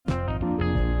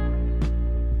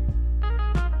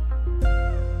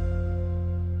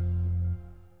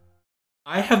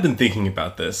I have been thinking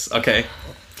about this, okay?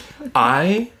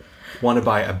 I want to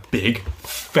buy a big,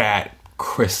 fat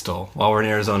crystal while we're in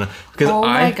Arizona. Because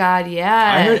my God, yes.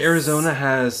 I heard Arizona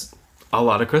has a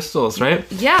lot of crystals, right?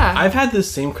 Yeah. I've had this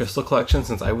same crystal collection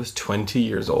since I was 20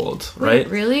 years old, right?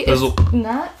 Really? Those, it's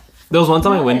not those ones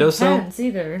on my windowsill.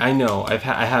 Either. I know. I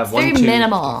have it's one, very two.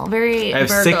 minimal. Very I have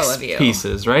Virgo 6 of you.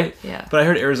 pieces, right? Yeah. But I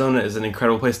heard Arizona is an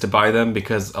incredible place to buy them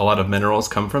because a lot of minerals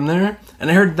come from there.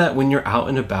 And I heard that when you're out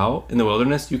and about in the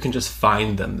wilderness, you can just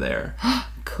find them there.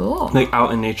 Cool. Like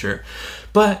out in nature.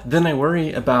 But then I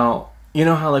worry about, you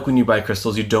know how like when you buy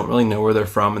crystals, you don't really know where they're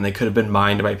from and they could have been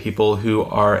mined by people who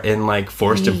are in like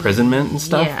forced imprisonment and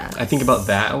stuff. Yes. I think about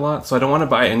that a lot. So I don't want to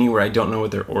buy any where I don't know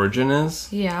what their origin is.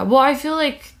 Yeah. Well, I feel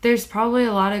like there's probably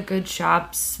a lot of good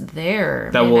shops there.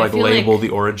 That will like label the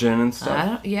origin and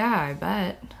stuff. I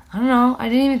bet. I don't know. I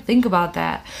didn't even think about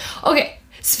that. Okay.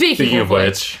 Speaking of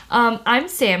which, I'm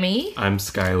Sammy. I'm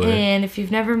Skylar. And if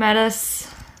you've never met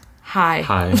us, hi.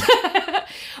 Hi.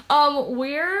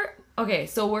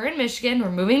 We're in Michigan.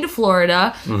 We're moving to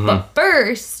Florida. Mm-hmm. But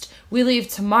first, we leave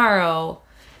tomorrow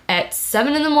at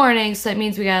 7 in the morning. So that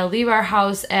means we gotta leave our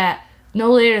house at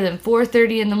no later than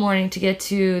 4:30 in the morning to get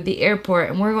to the airport.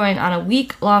 And we're going on a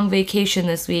week-long vacation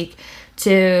this week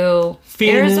to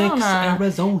Phoenix,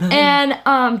 Arizona.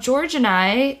 And George and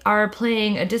I are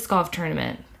playing a disc golf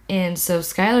tournament. And so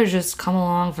Skylar's just come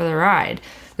along for the ride.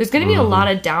 There's going to be a lot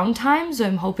of downtime, so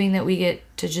I'm hoping that we get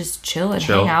to just chill and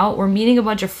hang out. We're meeting a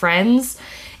bunch of friends,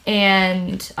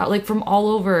 and like from all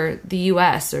over the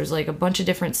U.S. There's like a bunch of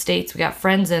different states. We got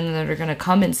friends in that are going to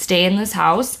come and stay in this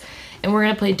house, and we're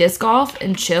going to play disc golf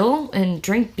and chill and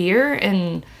drink beer,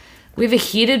 and we have a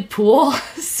heated pool.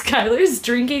 Skylar's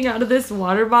drinking out of this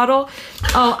water bottle.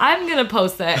 Oh, I'm going to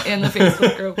post that in the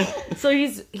Facebook group. So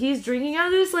he's drinking out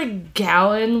of this like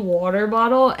gallon water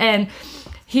bottle, and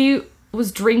he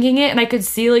was drinking it and I could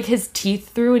see like his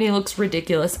teeth through and he looks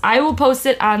ridiculous. I will post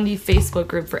it on the Facebook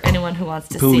group for anyone who wants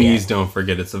to see it. Please don't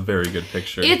forget, it's a very good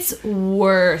picture. It's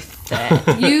worth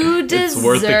it. You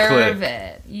deserve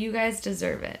it. You guys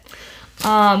deserve it.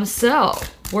 So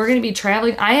we're gonna be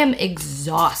traveling. I am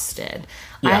exhausted.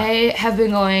 Yeah. I have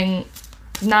been going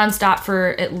nonstop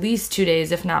for at least 2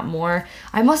 days, if not more.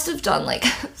 I must have done like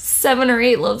 7 or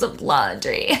 8 loads of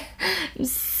laundry. I'm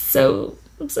so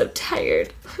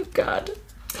tired. Oh, God.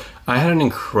 I had an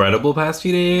incredible past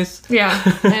few days. Yeah,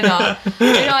 I know.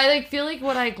 I like feel like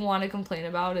what I want to complain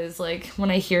about is like when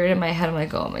I hear it in my head, I'm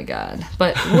like, oh my God.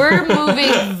 But we're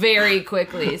moving very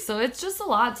quickly, so it's just a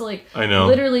lot to like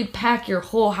literally pack your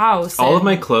whole house. All of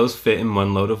my clothes fit in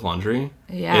 1 load of laundry.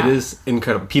 Yeah. It is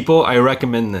incredible. People, I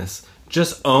recommend this.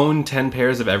 Just own 10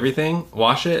 pairs of everything,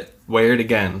 wash it, wear it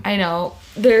again. I know.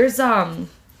 There's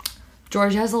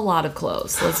George has a lot of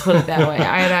clothes, let's put it that way.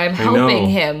 And I'm helping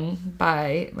him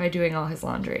by doing all his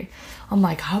laundry. I'm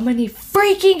like, how many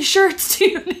freaking shirts do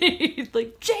you need?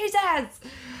 Like, Jesus!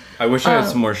 I wish I had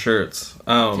some more shirts.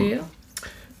 Do you?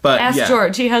 But Ask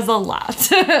George, he has a lot.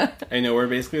 I know, we're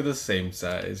basically the same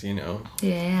size, you know.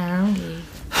 Yeah.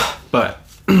 But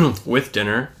with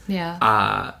dinner,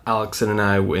 Alex and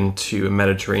I went to a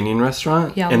Mediterranean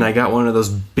restaurant. Yum. And I got one of those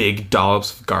big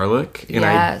dollops of garlic. And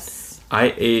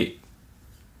I ate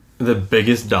the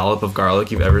biggest dollop of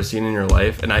garlic you've ever seen in your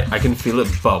life, and I can feel it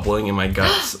bubbling in my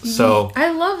guts. So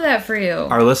I love that for you.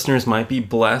 Our listeners might be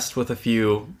blessed with a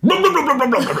few. Oh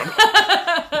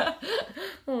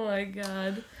my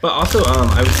God. But also,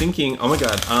 I was thinking, oh my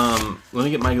God, let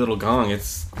me get my little gong.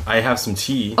 I have some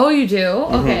tea. Oh, you do?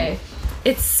 Mm-hmm. Okay.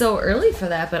 It's so early for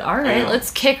that, but all right,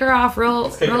 let's kick her off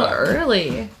real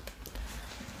early.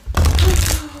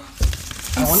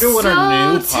 I wonder what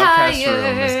our new podcast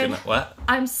room is gonna. What?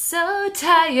 I'm so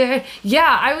tired.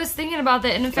 Yeah, I was thinking about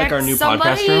that, and in fact, our new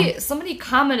podcast room? somebody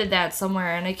commented that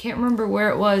somewhere, and I can't remember where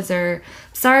it was. Or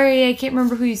sorry, I can't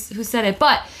remember who said it,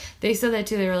 but they said that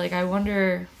too. They were like, I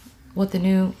wonder what the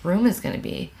new room is gonna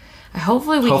be.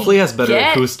 Hopefully it has better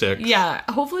acoustics. Yeah,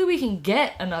 hopefully we can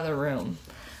get another room.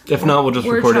 If not, we'll just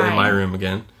record it in my room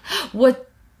again. What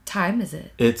time is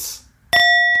it?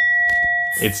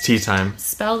 It's tea time.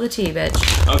 Spell the tea, bitch.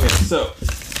 Okay, so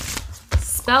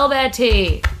spell that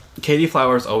tea. Katie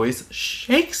Flowers always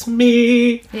shakes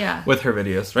me. Yeah. With her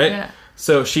videos, right? Yeah.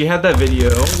 So she had that video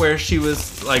where she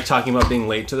was like talking about being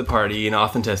late to the party and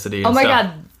authenticity. And oh my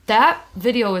God, that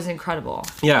video was incredible.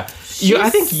 Yeah. I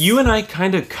think you and I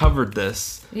kind of covered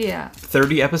this. Yeah.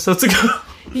 30 episodes ago.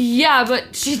 Yeah,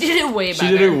 but she did it way better.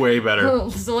 She did it way better.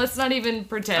 So let's not even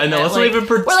pretend. I know, let's not even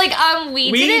pretend. We're like,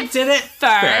 we did it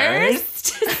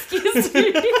first. Excuse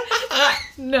me.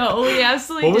 No, we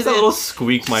absolutely didn't. What was that little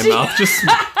squeak my mouth just...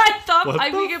 I thought off.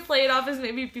 I think it played off as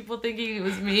maybe people thinking it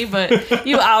was me, but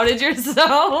you outed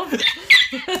yourself.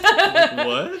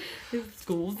 What?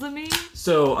 Schools to me.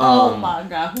 So, oh my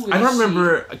god, who is I don't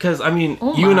remember because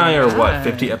you and I are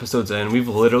 50 episodes in. We've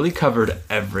literally covered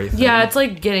everything. Yeah, it's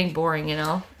like getting boring, you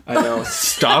know. I know.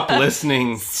 Stop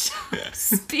listening.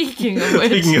 Speaking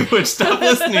of which, stop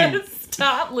listening.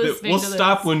 Stop listening. We'll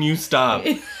stop when you stop.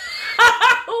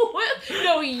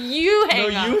 No, you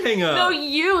hang up. No, you hang up. No,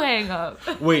 you hang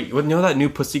up. Wait, you know that new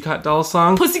Pussycat Dolls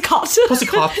song? Pussycat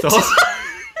Dolls.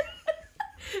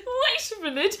 Wait a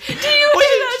minute. Do you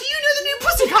know the new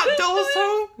Pussycat Dolls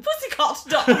song? Pussycat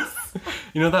Dolls.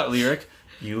 You know that lyric?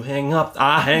 You hang up,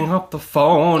 I hang up the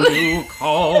phone, you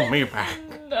call me back.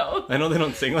 No. I know they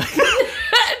don't sing like that.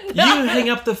 No. You hang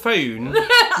up the phone.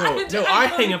 No,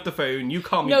 I hang up the phone, you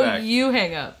call me back. No, you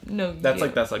hang up. No, that's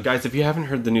like, guys, if you haven't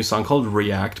heard the new song called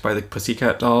React by the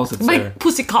Pussycat Dolls, it's their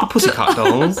Pussycat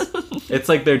Dolls. It's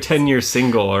like their 10-year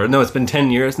single, or no, it's been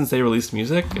 10 years since they released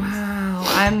music. Wow,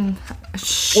 I'm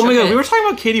Oh my god, we were talking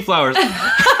about Katie Flowers.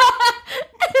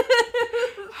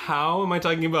 How am I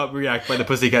talking about React by the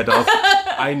Pussycat Dolls?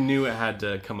 I knew it had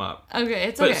to come up. Okay,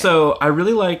 it's okay. But so I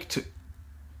really liked.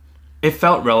 It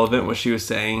felt relevant what she was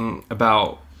saying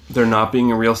about there not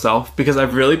being a real self, because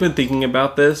I've really been thinking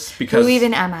about this. Because who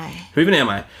even am I? Who even am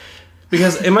I?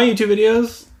 Because in my YouTube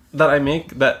videos that I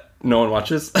make that no one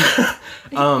watches,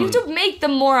 you have to make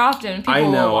them more often. People I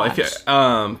know. will watch.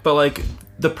 But like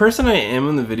the person I am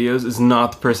in the videos is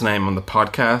not the person I am on the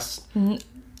podcast.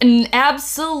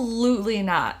 Absolutely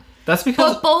not. That's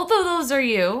because... But both of those are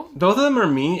you. Both of them are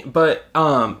me, but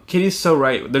Katie's so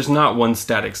right. There's not one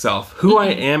static self. Who I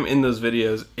am in those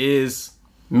videos is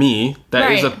me.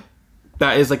 That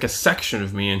is like a section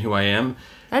of me and who I am.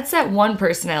 That's that one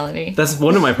personality. That's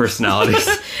one of my personalities.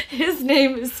 His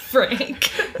name is Frank.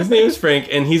 His name is Frank,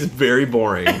 and he's very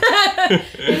boring.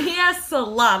 He asks a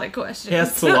lot of questions. He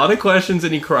asks a lot of questions,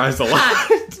 and he cries a lot.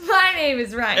 My name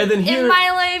is Ryan. And then here, in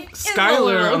my life,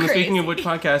 Skylar on the Speaking of Which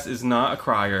podcast is not a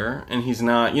crier, and he's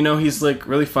not, he's like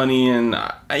really funny, and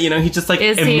he's just like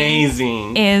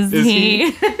amazing. Is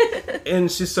he? And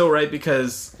she's so right,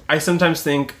 because I sometimes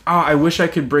think, I wish I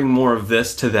could bring more of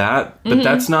this to that, but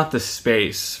that's not the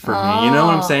space for me. You know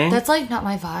what I'm saying? That's like not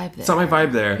my vibe there. It's not my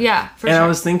vibe there. Yeah, for sure. And I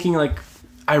was thinking like,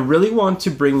 I really want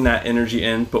to bring that energy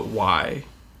in, but why?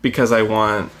 Because I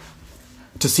want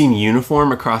to seem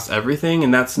uniform across everything,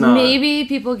 and that's not... Maybe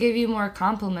people give you more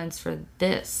compliments for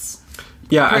this.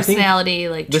 Yeah, personality,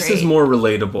 I think this is more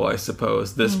relatable, I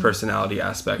suppose, this personality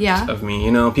aspect of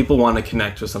me. People want to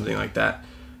connect with something like that.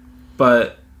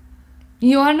 But...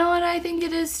 You want to know what I think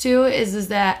it is, too? Is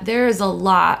that there is a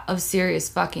lot of serious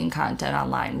fucking content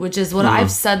online, which is what I've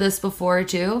said this before,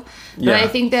 too. But I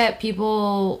think that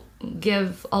people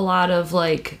give a lot of,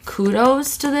 like,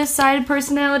 kudos to this side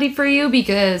personality for you,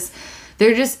 because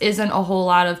there just isn't a whole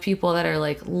lot of people that are,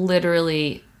 like,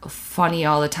 literally funny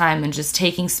all the time and just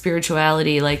taking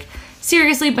spirituality, like,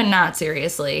 seriously but not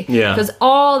seriously. Yeah. Because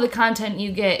all the content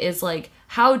you get is, like,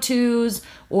 how-tos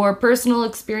or personal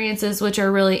experiences, which are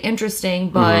really interesting,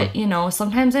 but,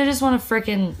 sometimes I just want to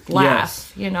freaking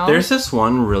laugh, There's this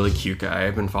one really cute guy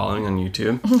I've been following on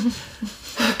YouTube.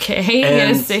 Okay, you're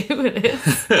going to say who it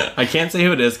is? I can't say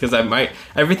who it is, because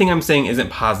everything I'm saying isn't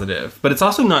positive, but it's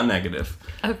also not negative.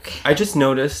 Okay. I just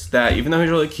noticed that even though he's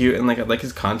really cute and, like, I like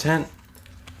his content,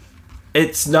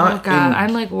 it's not... Oh, God,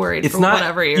 I'm, like, worried for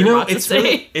whatever you're about to say.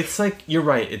 Really, it's like, you're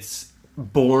right,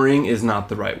 boring is not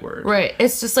the right word. Right.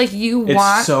 It's just like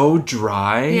it's so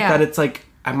dry that it's like,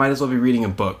 I might as well be reading a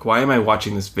book. Why am I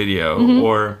watching this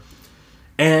video?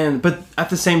 But at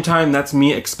the same time, that's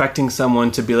me expecting someone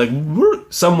to be like,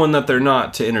 someone that they're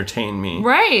not, to entertain me.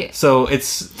 Right. So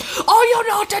it's... Oh, you're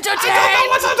not entertained! I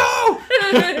don't know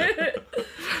what to do!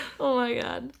 Oh my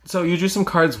God. So you drew some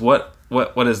cards. What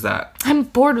is that? I'm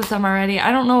bored with them already.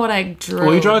 I don't know what I drew.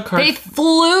 Well, you draw a card. They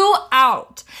flew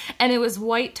out. And it was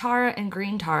white Tara and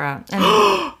green Tara.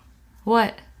 And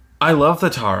what? I love the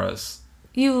Taras.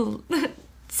 You...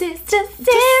 Sister,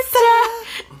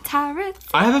 Tara.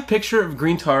 I have a picture of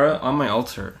green Tara on my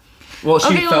altar. Well,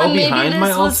 she fell behind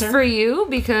my altar. Maybe this was for you,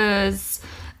 because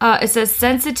it says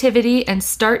sensitivity and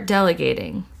start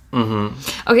delegating.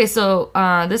 Okay, so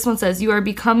this one says, you are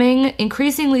becoming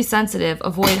increasingly sensitive.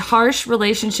 Avoid harsh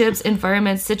relationships,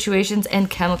 environments, situations, and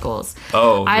chemicals.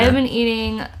 I have been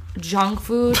eating junk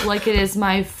food like it is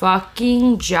my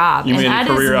fucking job. And that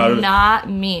is not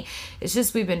me. It's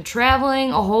just we've been traveling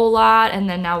a whole lot, and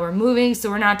then now we're moving, so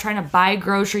we're not trying to buy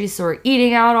groceries, so we're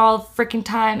eating out all the freaking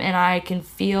time, and I can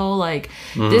feel like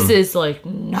this is like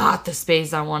not the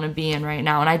space I want to be in right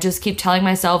now. And I just keep telling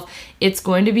myself it's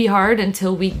going to be hard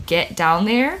until we get down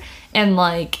there, and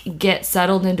like get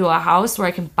settled into a house where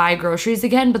I can buy groceries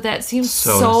again, but that seems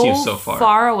so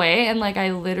far away, and like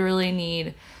I literally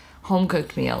need home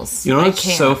cooked meals. You know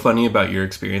what's so funny about your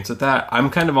experience with that? I'm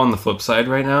kind of on the flip side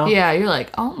right now. Yeah, you're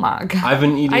like, oh my god. I've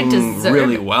been eating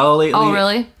really well lately. Oh,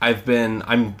 really?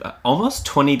 I'm almost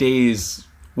 20 days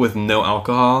with no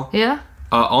alcohol. Yeah.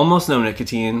 Almost no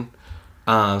nicotine.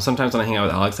 Sometimes when I hang out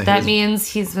with Alex, that means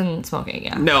he's been smoking.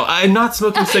 Yeah. No, I'm not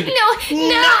smoking cigarettes.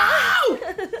 No.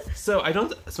 So I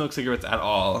don't smoke cigarettes at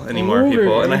all anymore,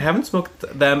 people, and I haven't smoked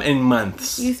them in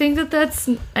months. You think that that's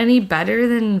any better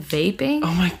than vaping?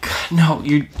 Oh my god, no!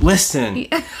 You listen.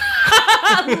 Okay.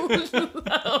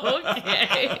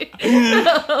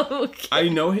 I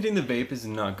know hitting the vape is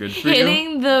not good for you.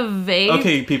 Hitting the vape?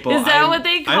 Okay, people. Is that what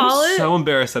they call it? I'm so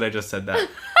embarrassed that I just said that.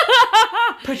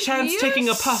 Perchance taking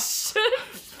a puff.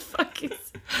 Fucking...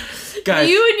 Guys.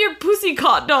 You and your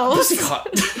pussycat dolls. Pussycat.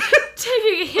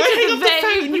 Taking a hit of the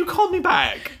vape. And you called me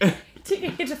back. Taking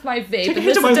a hit of my vape. Take a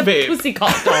hit of my vape.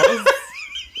 Pussycat dolls.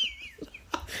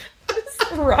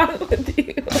 What's wrong with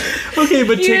you? Okay,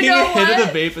 but taking a hit of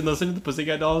the vape and listening to the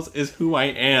Pussycat Dolls is who I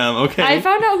am, okay? I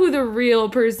found out who the real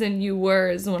person you were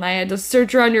is when I had to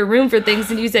search around your room for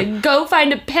things, and you said, go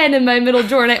find a pen in my middle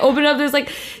drawer, and I opened up, there's like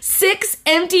 6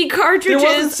 empty cartridges.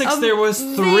 There wasn't 6, there was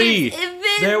 3.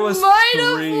 There was 3. Might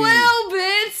have well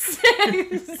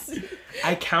been 6.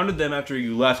 I counted them after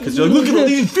you left, because you're like, look at all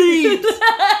these vapes!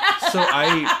 So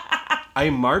I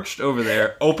marched over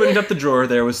there, opened up the drawer,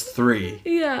 there was 3.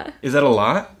 Yeah. Is that a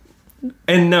lot?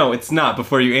 And no, it's not,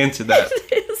 before you answered that.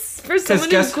 It is. For someone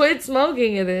who quit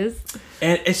smoking, it is.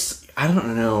 And it's, I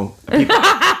don't know. People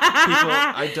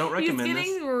I don't recommend this.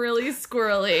 He's getting really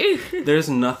squirrely. There's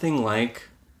nothing like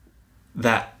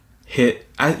that hit.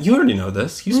 You already know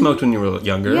this. You smoked when you were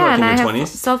younger, like in your 20s. Have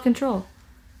self-control.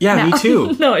 Yeah, me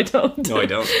too. No, I don't. No, I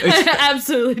don't. I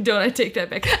absolutely don't. I take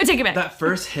that back. I take it back. That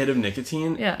first hit of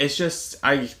nicotine, it's just,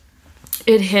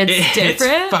 It hits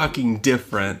different? It's fucking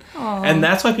different. Aww. And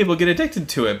that's why people get addicted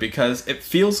to it, because it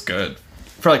feels good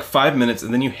for like 5 minutes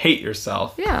and then you hate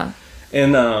yourself. Yeah.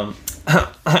 And, oh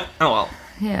well.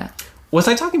 Yeah. Was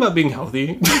I talking about being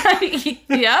healthy?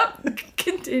 Yep.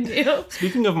 Continue.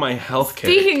 Speaking of my health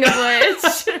care. Speaking of which.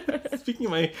 Speaking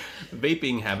of my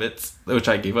vaping habits, which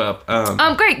I gave up.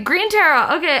 Great. Green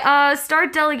Tara. Okay,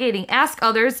 start delegating. Ask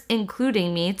others,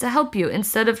 including me, to help you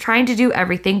instead of trying to do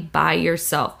everything by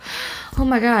yourself. Oh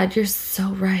my god, you're so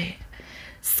right.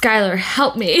 Skylar,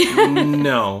 help me.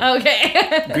 No.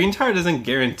 Okay. Green Tara doesn't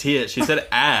guarantee it. She said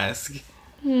ask.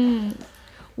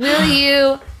 Will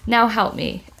you now help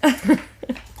me?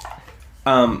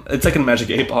 It's like a magic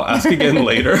 8-ball. Ask again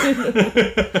later.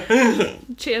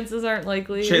 Chances aren't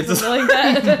likely. Chances like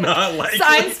that. Not likely.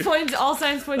 All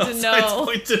signs point to no. Signs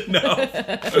point to no.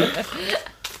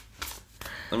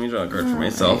 Let me draw a card for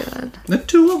myself. The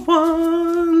 2 of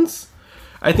Wands.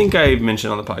 I think I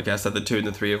mentioned on the podcast that the 2 and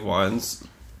the 3 of Wands.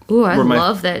 Ooh, I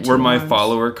love that. Were my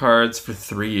follower cards for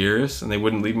 3 years, and they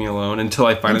wouldn't leave me alone until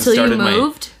I finally started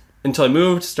Until I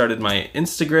moved, started my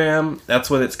Instagram. That's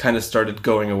when it's kind of started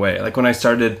going away. Like when I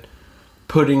started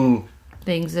putting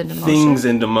things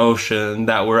into motion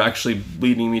that were actually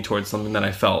leading me towards something that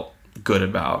I felt good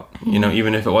about. You know,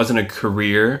 even if it wasn't a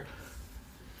career.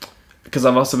 Because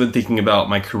I've also been thinking about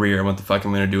my career and what the fuck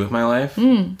I'm going to do with my life.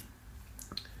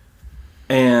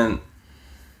 And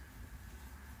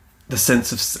the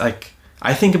sense of, like,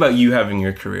 I think about you having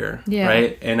your career,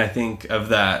 right? And I think of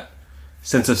that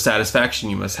sense of satisfaction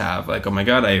you must have. Like, oh my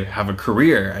god, I have a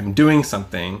career. I'm doing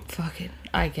something. Fucking,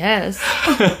 I guess.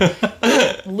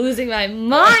 Losing my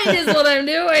mind is what I'm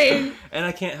doing. And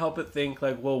I can't help but think,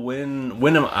 like, well, when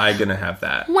am I going to have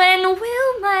that? When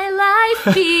will my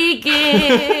life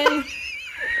begin?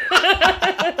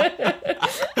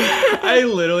 I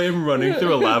literally am running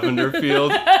through a lavender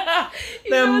field.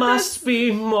 There must be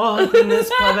more than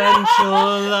this provincial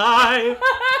life.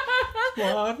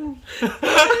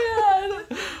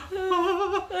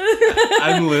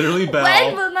 I'm literally Belle.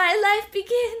 When will my life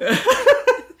begin?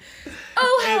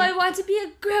 Oh, how I want to be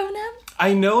a grown-up.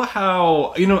 I know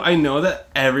how, I know that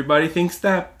everybody thinks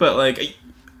that, but like,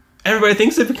 everybody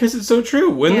thinks it because it's so true.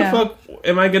 When the fuck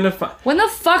am I gonna find? When the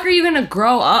fuck are you gonna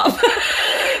grow up?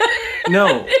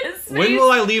 No. When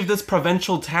will I leave this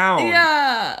provincial town?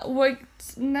 Yeah, like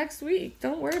next week.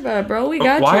 Don't worry about it, bro. We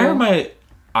got Why are my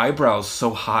eyebrows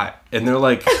so hot? And they're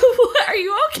like... Are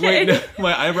you okay? Wait,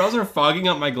 my eyebrows are fogging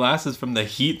up my glasses from the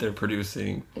heat they're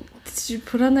producing. Did you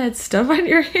put on that stuff on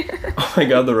your hair? Oh my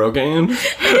god, the Rogaine?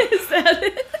 Is that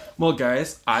it? Well,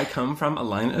 guys, I come from a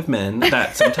line of men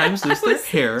that sometimes lose their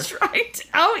hair. Trying to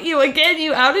out you again.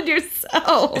 You outed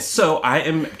yourself. So I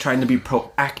am trying to be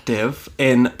proactive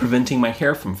in preventing my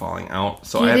hair from falling out.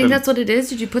 So Do you think that's what it is?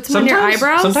 Did you put some on your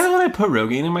eyebrows? Sometimes when I put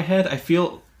Rogaine in my head, I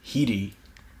feel heaty.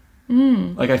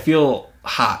 Like I feel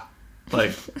hot.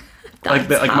 Like like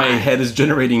my head is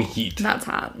generating heat. That's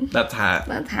hot. That's hot.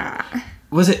 That's hot.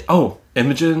 Was it? Oh,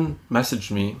 Imogen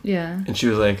messaged me. Yeah. And she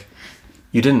was like,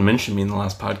 "You didn't mention me in the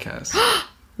last podcast."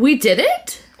 We did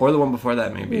it? Or the one before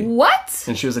that, maybe. What?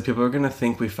 And she was like, "People are gonna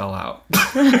think we fell out."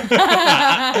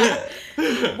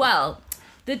 Well,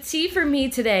 the tea for me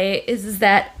today is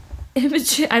that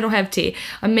Imogen, I don't have tea.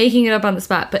 I'm making it up on the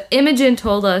spot. But Imogen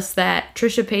told us that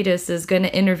Trisha Paytas is going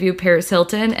to interview Paris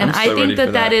Hilton. And I think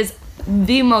that is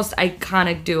the most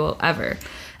iconic duo ever.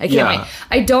 I can't wait.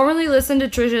 I don't really listen to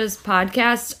Trisha's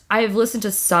podcast. I've listened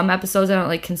to some episodes. I don't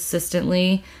like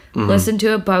consistently listen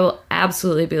to it. But I will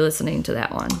absolutely be listening to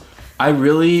that one. I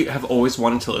really have always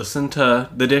wanted to listen to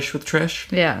The Dish with Trish.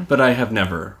 Yeah. But I have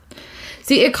never.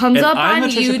 See, it comes up on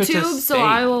YouTube, so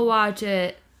I will watch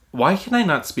it. Why can I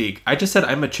not speak? I just said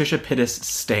I'm a Trisha Paytas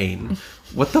stain.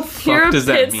 What the fuck does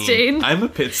that mean? Stain. I'm a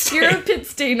pit stain. You're a pit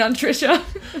stain on Trisha.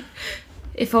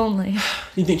 If only.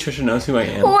 You think Trisha knows who I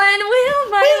am? When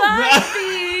will my life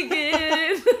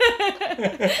begin?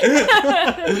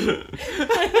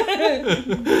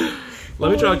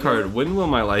 Let me draw a card. When will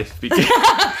my life begin? In a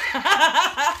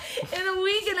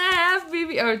week and a half,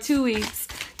 baby. Or 2 weeks.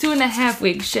 2.5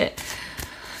 weeks. Shit.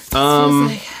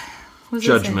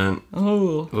 Judgment.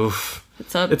 Oh. Oof.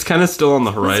 What's up? It's kind of still on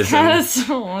the horizon.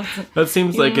 That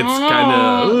seems like it's kind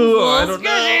of... Ooh, I don't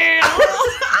know.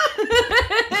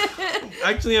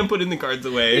 Actually, I'm putting the cards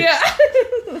away. Yeah.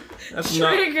 That's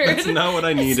not what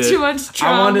I needed. It's too much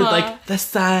trauma. I wanted, like, the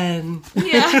sun.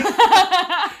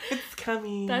 Yeah. It's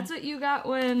coming. That's what you got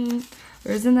when...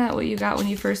 Or isn't that what you got when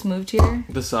you first moved here?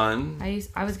 The sun. I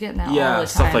was getting that all the time. Yeah,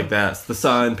 stuff like that. The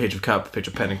sun, Page of Cups, Page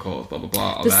of Pentacles, blah, blah,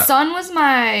 blah, all the that. The sun was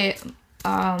my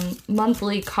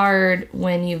monthly card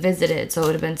when you visited. So it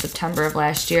would have been September of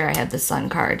last year. I had the sun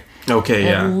card. Okay,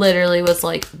 yeah. It literally was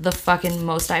like the fucking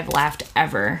most I've laughed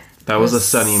ever. That was a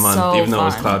sunny month, so even though it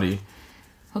was cloudy.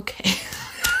 Okay.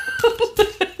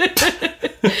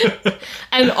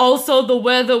 And also the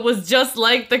weather was just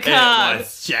like the card.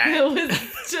 It was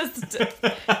just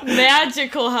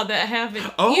magical how that happened.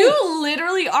 Oh. You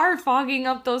literally are fogging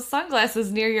up those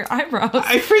sunglasses near your eyebrows.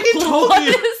 I freaking told what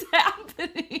you. What is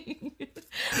happening?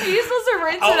 Are you supposed to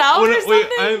rinse it out or something?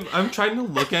 Wait, I'm trying to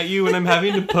look at you and I'm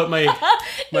having to put my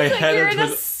head you're in a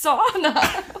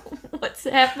sauna. What's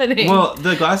happening? Well,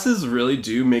 the glasses really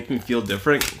do make me feel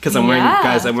different because I'm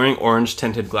wearing orange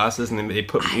tinted glasses and they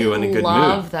put you in a good mood. I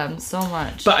love them so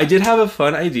much. But I did have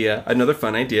another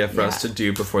fun idea for us to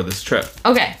do before this trip.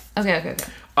 Okay.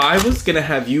 I was going to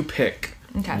have you pick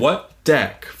what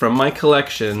deck from my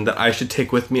collection that I should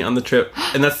take with me on the trip.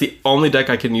 And that's the only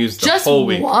deck I can use the whole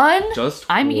week. Just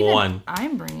one?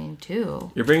 I'm bringing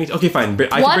 2. You're bringing... Okay, fine.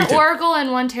 One Oracle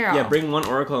and 1 Tarot. Yeah, bring 1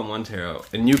 Oracle and 1 Tarot.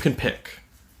 And you can pick.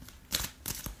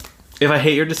 If I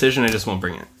hate your decision, I just won't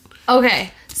bring it.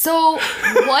 Okay. So,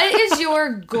 what is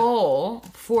your goal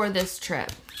for this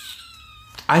trip?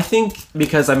 I think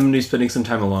because I'm going to be spending some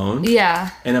time alone.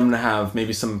 Yeah. And I'm going to have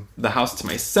maybe the house to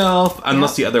myself.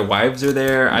 Unless the other wives are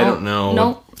there. I don't know.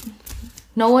 Nope.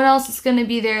 No one else is going to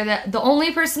be there. The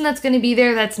only person that's going to be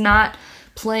there that's not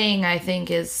playing, I think,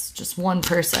 is just one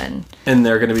person. And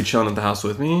they're going to be chilling at the house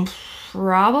with me?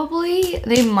 Probably.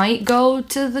 They might go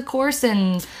to the course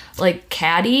and, like,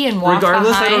 caddy and walk Regardless,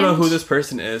 behind. I don't know who this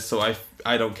person is, so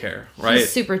I don't care, right? He's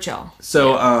super chill.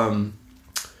 So,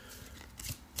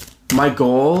 my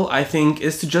goal, I think,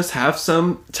 is to just have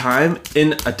some time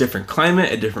in a different climate,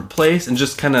 a different place, and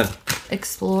just kind of...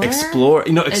 Explore,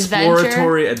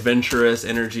 exploratory, adventurous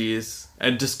energies,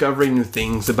 and discovering new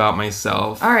things about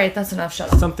myself. All right, that's enough.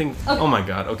 Shut up. Something... Okay. Oh my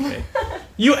god, okay.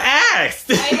 You asked!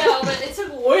 I know, but it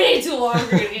took way too long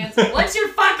for you to answer. What's your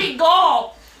fucking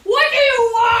goal? What do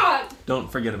you want?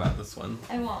 Don't forget about this one.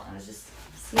 I won't. I was just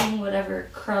seeing whatever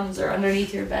crumbs are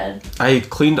underneath your bed. I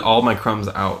cleaned all my crumbs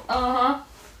out. Uh-huh.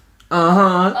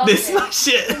 Okay. This is my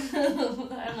shit. I don't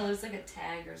know, there's like a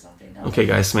tag or something. Okay,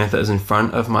 guys, Samantha is in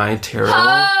front of my tarot.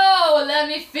 Oh, let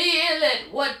me feel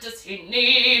it. What does he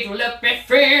need? Let me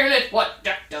feel it. What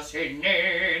deck does he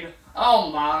need?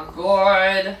 Oh my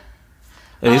god.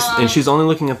 And she's only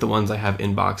looking at the ones I have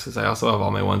in boxes. I also have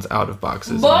all my ones out of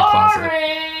boxes in my closet.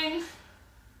 Boring.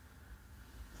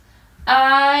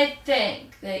 I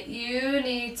think that you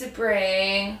need to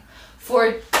bring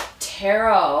for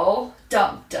tarot.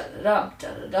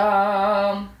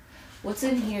 What's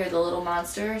in here? The little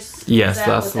monsters? Yes,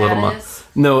 that's the little monster.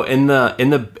 No, in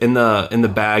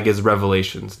the bag is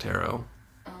Revelations Tarot.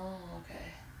 Oh,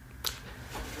 okay.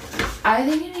 I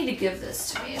think you need to give this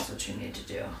to me. Is what you need to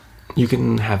do. You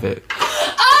can have it.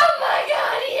 Oh my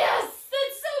god! Yes,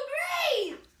 that's so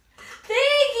great.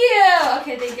 Thank you.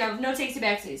 Okay, thank you. No takesy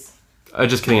backsies.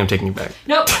 Just kidding. I'm taking it back.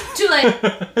 Nope. Too late.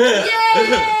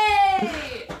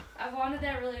 Yay! I've wanted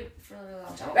that really for a really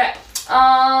long time. Okay.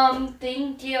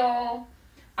 Thank you.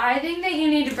 I think that you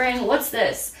need to bring, what's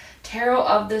this? Tarot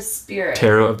of the Spirit.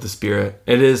 Tarot of the Spirit.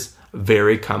 It is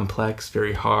very complex,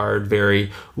 very hard,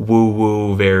 very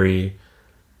woo-woo, very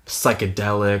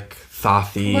psychedelic,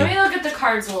 thothy. Let me look at the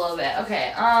cards a little bit.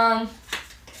 Okay,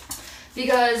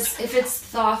 because if it's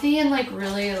thothy and like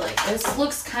really like, this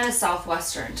looks kind of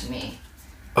Southwestern to me.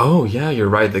 Oh yeah, you're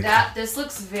right. This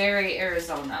looks very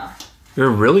Arizona.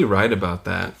 You're really right about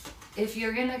that. If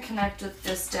you're going to connect with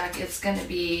this deck, it's going to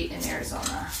be in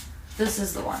Arizona. This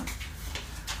is the one.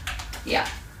 Yeah.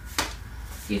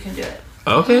 You can do it.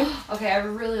 Okay. Okay, I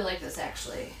really like this,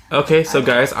 actually. Okay, so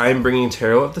guys, I'm bringing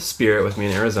Tarot of the Spirit with me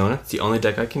in Arizona. It's the only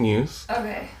deck I can use.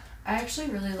 Okay. I actually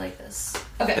really like this.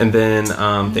 Okay. And then,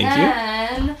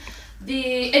 thank you.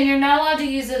 And you're not allowed to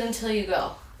use it until you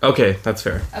go. Okay, that's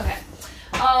fair. Okay.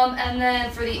 And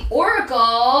then for the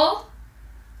Oracle...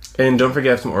 And don't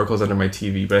forget I have some oracles under my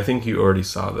TV, but I think you already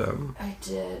saw them. I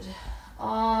did.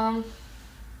 I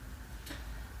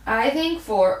think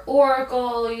for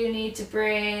Oracle you need to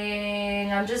bring...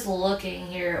 I'm just looking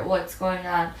here at what's going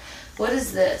on. What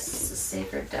is this?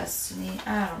 Sacred Destiny?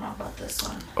 I don't know about this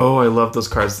one. Oh, I love those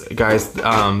cards. Guys,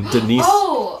 Denise...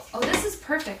 Oh, this is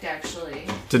perfect, actually.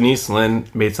 Denise Lynn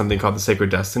made something called the Sacred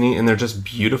Destiny, and they're just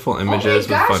beautiful images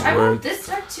with fun words. I want this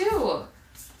deck too.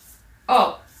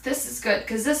 Oh, this is good,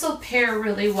 because this will pair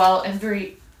really well and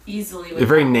very easily with They're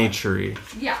very naturey.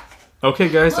 Yeah. Okay,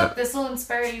 guys. Look, this will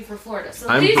inspire you for Florida. So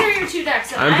these are your two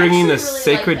decks. I'm bringing the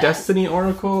Sacred Destiny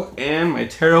Oracle and my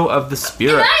Tarot of the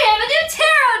Spirit. And I have a new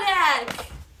tarot deck!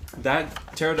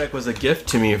 That tarot deck was a gift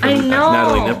to me from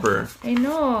Natalie Nipper. I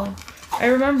know. I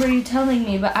remember you telling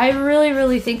me, but I really,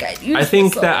 really think I'd use I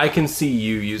think that I can see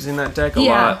you using that deck a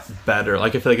lot better.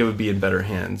 Like, I feel like it would be in better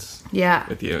hands. Yeah.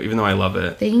 With you, even though I love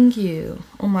it. Thank you.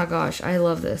 Oh my gosh, I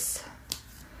love this.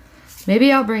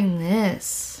 Maybe I'll bring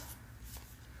this.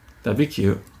 That'd be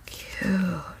cute.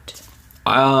 Cute.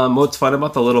 What's fun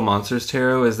about the Little Monsters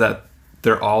Tarot is that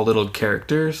they're all little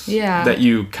characters that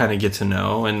you kind of get to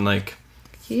know, and like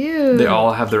cute. They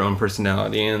all have their own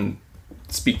personality and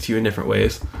speak to you in different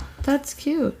ways. That's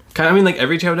cute. Kind of, I mean, like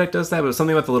every tarot deck does that, but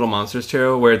something about the Little Monsters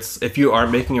Tarot where it's if you are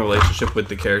making a relationship with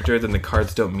the character, then the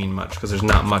cards don't mean much because there's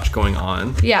not much going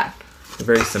on. Yeah. They're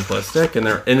very simplistic, and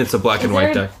it's a black and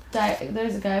white deck.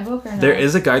 There's a guidebook or no? There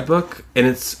is a guidebook, and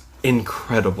it's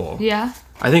incredible. Yeah.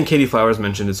 I think Katie Flowers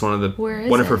mentioned it's one of her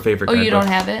favorite guidebooks. Oh, you don't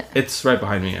have it? It's right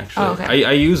behind me, actually. Oh, okay.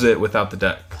 I use it without the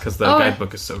deck because the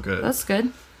guidebook is so good. That's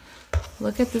good.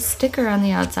 Look at the sticker on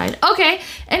the outside. Okay.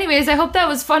 Anyways, I hope that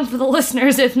was fun for the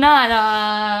listeners. If not,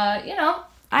 I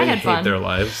had fun. They hate their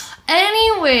lives.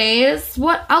 Anyways,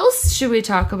 what else should we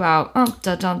talk about?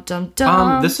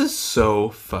 This is so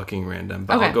fucking random,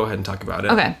 but I'll go ahead and talk about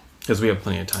it. Okay. Because we have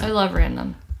plenty of time. I love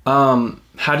random.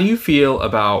 How do you feel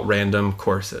about random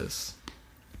courses?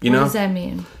 What does that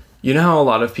mean? You know how a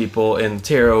lot of people in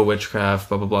tarot, witchcraft,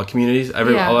 blah, blah, blah communities, a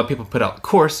lot of people put out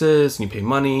courses and you pay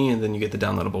money and then you get the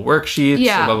downloadable worksheets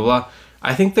and blah, blah, blah.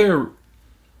 I think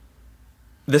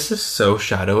this is so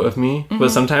shadow of me, but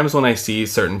sometimes when I see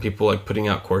certain people like putting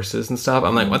out courses and stuff,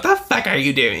 I'm like, what the fuck are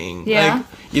you doing? Yeah. Like,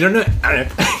 you don't know.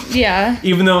 Yeah.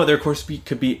 Even though their course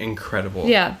could be incredible.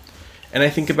 Yeah. And I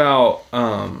think about,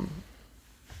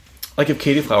 like if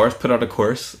Katie Flowers put out a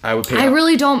course, I would pay. I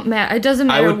really don't matter. It doesn't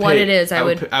matter what it is. I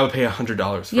would pay $100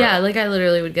 for it. Yeah, like I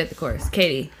literally would get the course.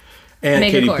 Katie. And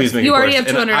Katie, please make a course. You already have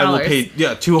 $200. And I will pay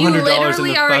 $200 in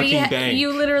the fucking bank.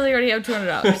 You literally already have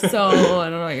 $200. So I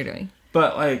don't know what you're doing.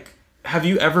 But like, have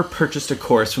you ever purchased a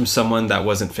course from someone that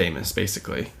wasn't famous,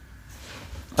 basically?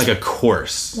 Like a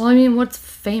course. Well, I mean, what's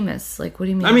famous? Like, what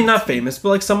do you mean? I mean, not famous, but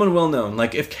like someone well known.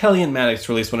 Like if Kellyanne Maddox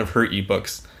released one of her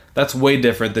ebooks, that's way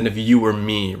different than if you or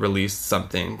me released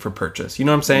something for purchase. You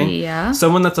know what I'm saying? Yeah.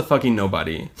 Someone that's a fucking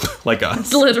nobody, like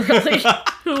us. Literally.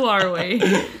 Who are we?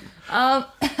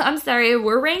 I'm sorry.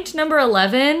 We're ranked number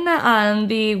 11 on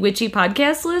the Witchy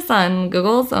podcast list on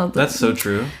Google. So that's so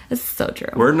true. It's so true.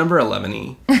 We're number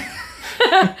 11-y.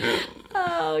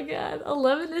 Oh, God.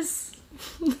 11 is...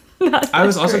 I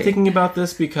was also thinking about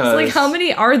this because... It's like, how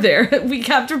many are there? We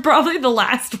captured probably the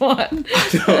last one.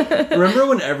 Remember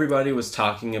when everybody was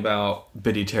talking about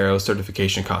Biddy Tarot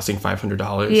certification costing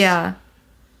 $500? Yeah.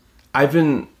 I've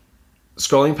been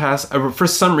scrolling past, for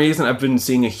some reason, I've been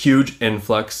seeing a huge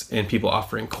influx in people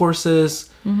offering courses,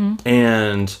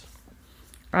 and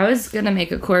I was gonna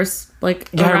make a course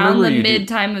around the mid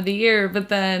time of the year, but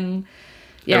then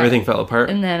everything fell apart.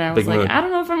 And then I was like, I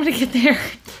don't know if I'm gonna get there.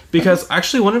 Because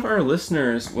actually, one of our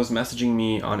listeners was messaging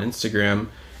me on Instagram,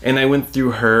 and I went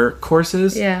through her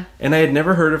courses. Yeah. And I had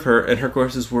never heard of her, and her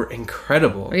courses were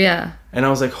incredible. Yeah. And I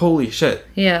was like, holy shit.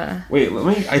 Yeah. Wait,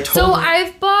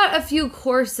 I've bought a few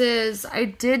courses. I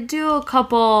did do a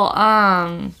couple,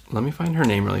 Let me find her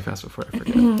name really fast before I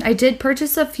forget. I did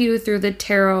purchase a few through the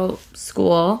tarot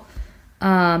school,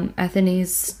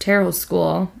 Athene's tarot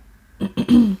school.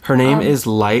 Her name is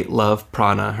Light Love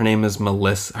Prana. Her name is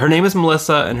Melissa.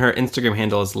 And her Instagram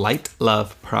handle is Light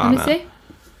Love Prana. Let me see.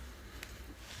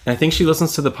 And I think she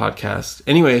listens to the podcast.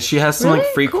 Anyway, she has some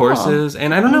free courses,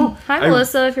 and I don't know. Hi,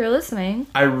 Melissa, if you're listening.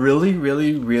 I really,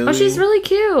 really, really. Oh, she's really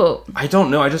cute. I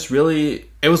don't know.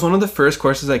 It was one of the first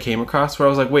courses I came across where I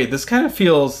was like, wait, this kind of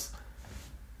feels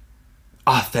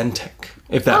authentic,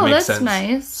 if that makes sense. Oh, that's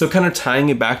nice. So kind of tying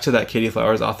it back to that Katie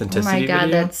Flowers authenticity. Oh my God,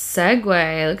 video. that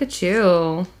segue. Look at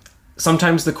you.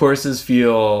 Sometimes the courses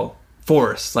feel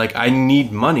forced. Like, I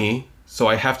need money, so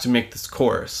I have to make this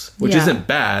course, which isn't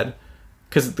bad.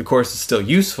 Because the course is still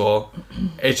useful.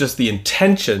 It's just the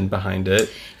intention behind it.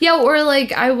 Yeah, or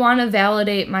I want to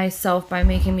validate myself by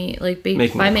making me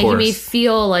making me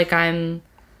feel like I'm.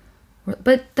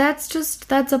 But that's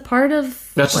a part of.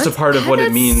 That's just a part of what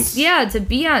it means. Yeah, to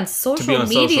be on social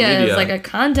media as a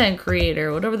content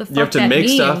creator, whatever the fuck that means. You have to make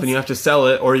stuff and you have to sell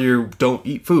it, or you don't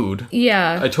eat food.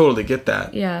 Yeah, I totally get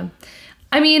that. Yeah.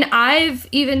 I mean, I've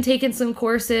even taken some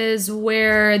courses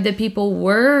where the people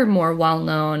were more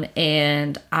well-known,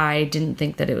 and I didn't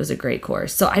think that it was a great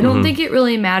course. So I don't think it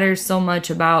really matters so much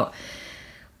about,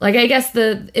 I guess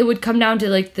it would come down to,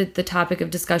 the topic of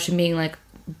discussion being,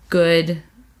 good,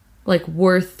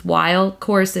 worthwhile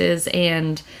courses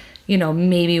and,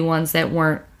 maybe ones that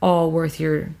weren't all worth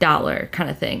your dollar kind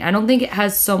of thing. I don't think it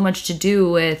has so much to do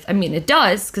with, I mean, it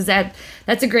does, because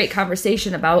that's a great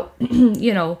conversation about,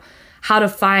 how to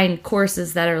find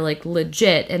courses that are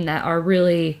legit and that are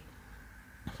really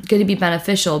going to be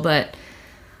beneficial. But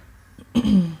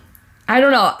I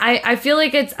don't know. I feel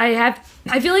like I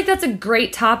feel like that's a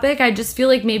great topic. I just feel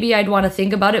like maybe I'd want to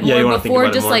think about it more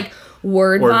before just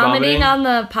word vomiting on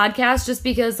the podcast, just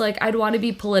because I'd want to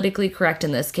be politically correct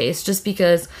in this case, just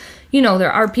because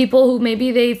there are people who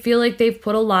maybe they feel like they've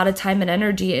put a lot of time and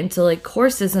energy into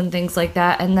courses and things like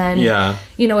that, and then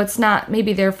it's not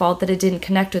maybe their fault that it didn't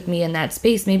connect with me in that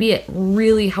space. Maybe it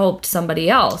really helped somebody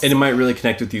else, and it might really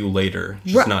connect with you later,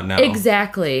 just not now.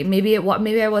 Exactly. Maybe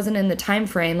I wasn't in the time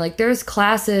frame. There's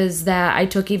classes that I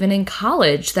took even in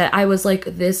college that I was like,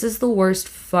 this is the worst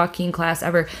fucking class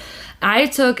ever. I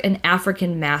took an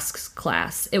African masks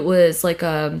class. It was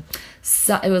a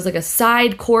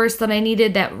side course that I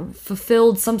needed that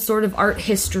fulfilled some sort of art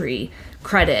history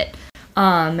credit.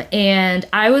 And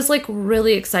I was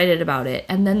really excited about it.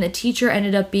 And then the teacher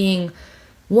ended up being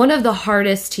one of the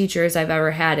hardest teachers I've ever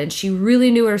had. And she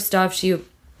really knew her stuff. She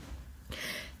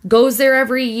goes there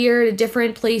every year to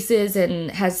different places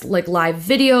and has live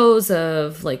videos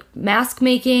of mask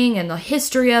making and the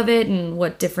history of it and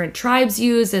what different tribes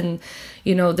use and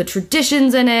the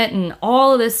traditions in it and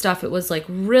all of this stuff. It was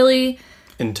really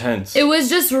intense. It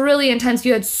was just really intense.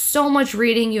 You had so much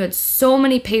reading, you had so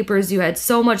many papers, you had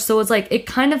so much, so it's it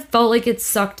kind of felt like it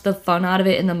sucked the fun out of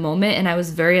it in the moment, and I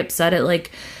was very upset at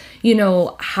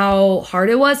how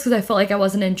hard it was, because I felt like I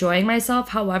wasn't enjoying myself.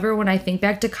 However, when I think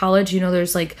back to college,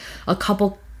 there's a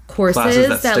couple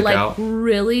courses that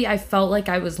really I felt like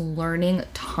I was learning a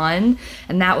ton,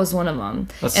 and that was one of them.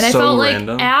 That's and I so felt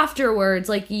random. Afterwards,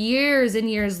 years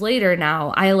and years later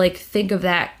now, I think of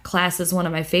that class as one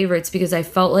of my favorites, because I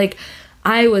felt like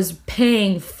I was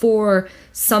paying for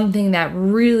something that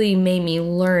really made me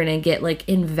learn and get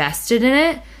invested in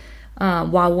it.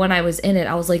 While when I was in it,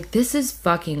 I was like, this is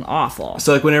fucking awful.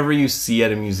 So whenever you see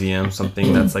at a museum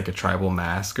something that's a tribal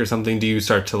mask or something, do you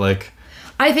start to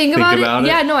I think about it?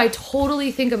 Yeah, no, I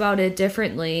totally think about it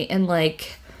differently. And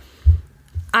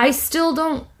I still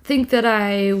don't think that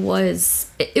it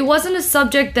wasn't a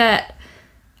subject that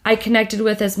I connected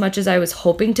with as much as I was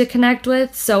hoping to connect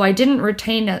with. So I didn't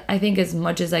retain, I think, as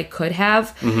much as I could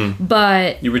have. Mm-hmm.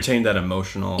 But you retained that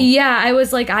emotional. Yeah, I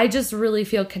was I just really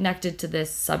feel connected to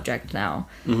this subject now,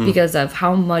 because of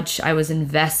how much I was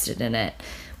invested in it.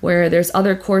 Where there's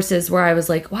other courses where I was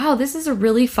like, wow, this is a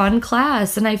really fun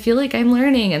class and I feel like I'm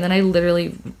learning. And then I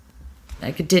literally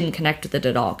didn't connect with it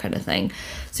at all, kind of thing.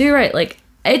 So you're right.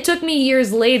 It took me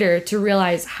years later to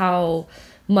realize how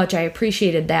much I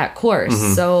appreciated that course.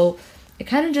 Mm-hmm. So It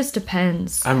kind of just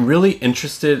depends. I'm really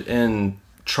interested in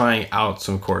trying out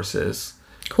some courses.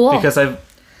 Cool. Because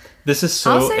this is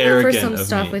so I'll sign arrogant up for some of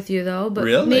stuff me. with you though, but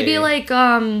Really? maybe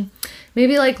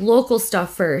like local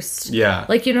stuff first. Yeah.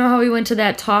 Like, you know how we went to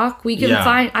that talk? We can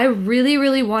Yeah. I really,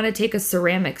 really want to take a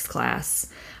ceramics class.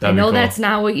 That'd I know be cool. that's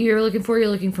not what you're looking for. You're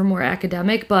looking for more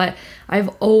academic, but I've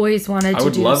always wanted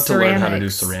to do ceramics. I would love to learn how to do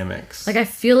ceramics. Like, I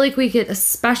feel like we could,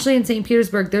 especially in St.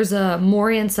 Petersburg, there's a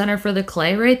Morian Center for the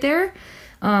Clay right there.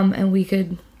 And we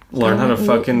could learn how to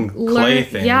fucking clay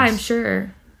things. Yeah, I'm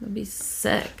sure. That'd be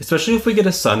sick. Especially if we get a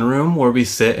sunroom where we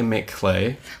sit and make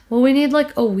clay. Well, we need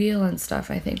like a wheel and stuff,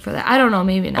 I think, for that. I don't know,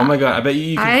 maybe not. Oh my god, I bet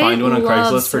you can find one on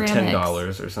love Craigslist for ceramics.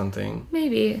 $10 or something.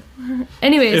 Maybe.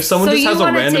 Anyways, If someone so just you has a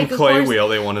wanna random take clay course- wheel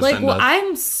they want to send us.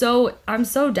 I'm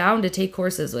so down to take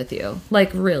courses with you. Like,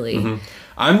 really.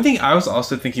 Mm-hmm. I was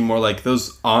also thinking more like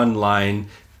those online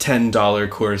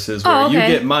 $10 courses where you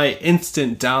get my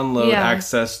instant download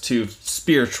access to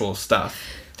spiritual stuff.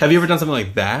 Have you ever done something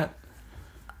like that?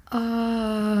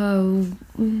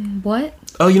 What?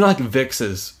 Oh, you know, like Vix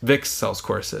sells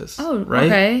courses. Oh, right?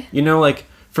 okay. You know, like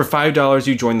for $5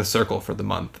 you join the circle for the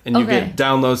month and you get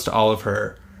downloads to all of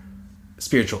her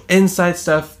spiritual insight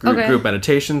stuff, group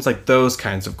meditations, like those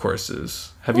kinds of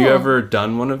courses. Have you ever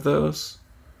done one of those?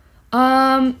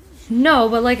 No,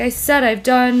 but like I said,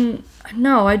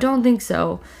 no, I don't think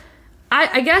so.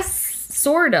 I guess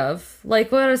sort of.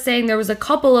 Like what I was saying, there was a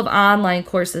couple of online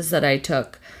courses that I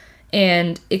took.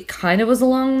 And it kind of was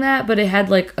along that, but it had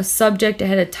like a subject, it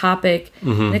had a topic,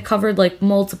 and it covered like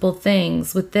multiple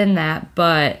things within that,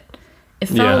 but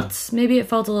maybe it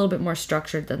felt a little bit more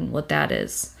structured than what that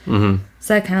is. Mm-hmm. Is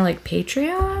that kind of like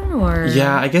Patreon or?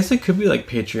 Yeah, I guess it could be like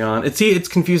Patreon. It's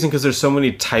confusing because there's so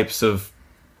many types of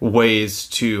ways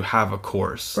to have a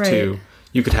course. Right.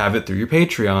 You could have it through your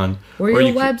Patreon. Or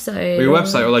your website. Or your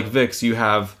website, or like Vix, you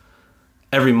have...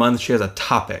 Every month she has a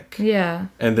topic. Yeah.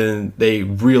 And then they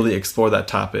really explore that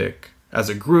topic as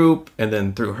a group and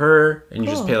then through her and you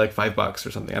just pay like $5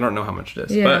 or something. I don't know how much it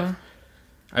is. Yeah. But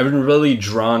I've been really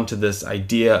drawn to this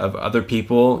idea of other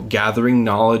people gathering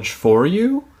knowledge for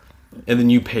you and then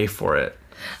you pay for it.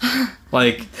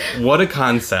 Like, what a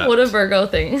concept. What a Virgo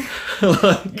thing.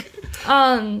 Like,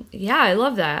 yeah, I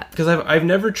love that. because I've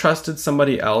never trusted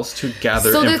somebody else to gather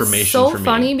information for me. So that's so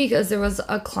funny because there was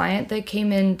a client that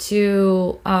came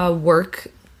into work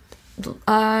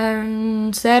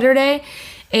on Saturday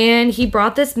and he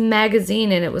brought this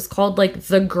magazine and it was called like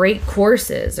The Great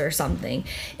Courses or something.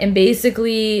 And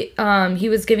basically he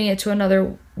was giving it to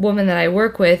another woman that I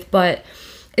work with, but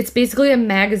it's basically a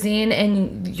magazine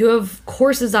and you have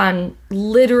courses on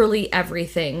literally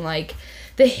everything, like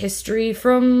the history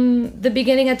from the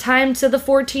beginning of time to the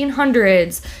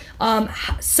 1400s,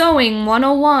 sewing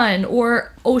 101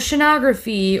 or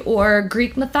oceanography or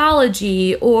Greek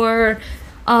mythology or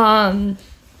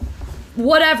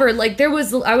whatever. Like I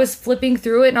was flipping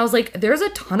through it and I was like, there's a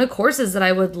ton of courses that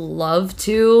I would love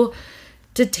to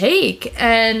take,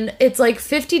 and it's like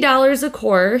 $50 a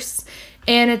course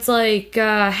and it's like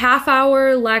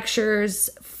half-hour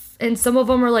lectures, and some of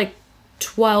them are like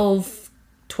 12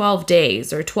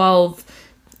 days or 12,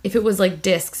 if it was like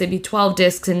discs, it'd be 12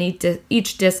 discs and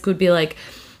each disc would be like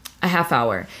a half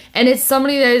hour. And it's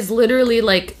somebody that is literally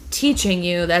like teaching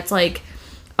you, that's like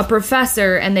a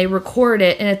professor, and they record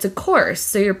it and it's a course.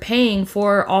 So you're paying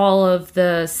for all of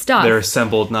the stuff. Their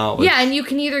assembled knowledge. Yeah, and you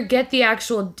can either get the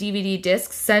actual DVD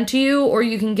discs sent to you or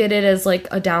you can get it as like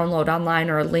a download online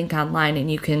or a link online, and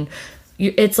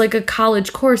it's like a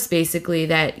college course basically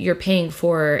that you're paying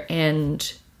for,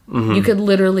 and you could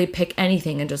literally pick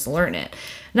anything and just learn it.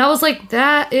 And I was like,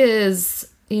 that is,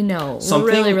 something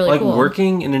really, really like cool.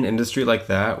 Working in an industry like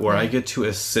that where I get to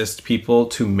assist people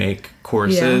to make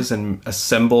courses and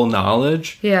assemble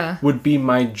knowledge would be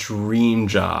my dream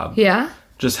job. Yeah.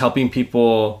 Just helping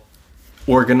people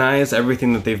organize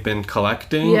everything that they've been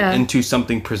collecting into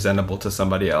something presentable to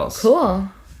somebody else. Cool.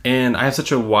 And I have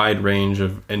such a wide range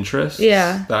of interests.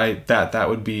 Yeah. That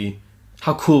would be...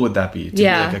 How cool would that be to be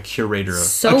like a curator of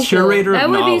of knowledge? That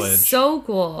would be so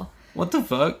cool. What the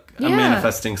fuck? I'm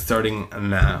manifesting starting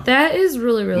now. That is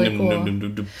really, really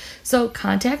cool. So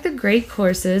contact the Great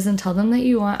Courses and tell them that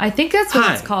you want... I think that's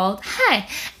what it's called. Hi,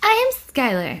 I am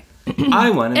Skylar. I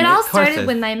want to make courses. It all started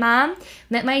when my mom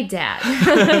met my dad.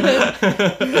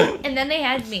 And then they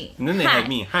had me.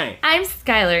 Hi. I'm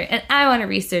Skylar, and I want to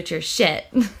research your shit.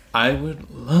 I would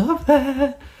love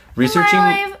that. Researching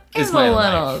my life is my a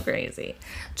life. little crazy.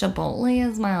 Chipotle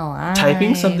is my life.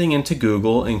 Typing something into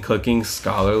Google and clicking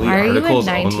scholarly articles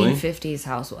only. Are you a only. 1950s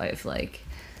housewife? Like,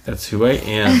 that's who I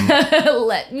am.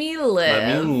 Let me live.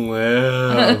 Let me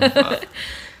live.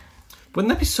 Wouldn't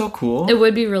that be so cool? It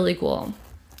would be really cool.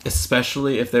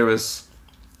 Especially if there was,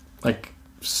 like,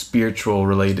 spiritual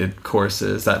related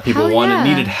courses that people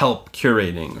needed help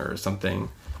curating or something.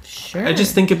 Sure. I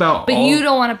just think about But you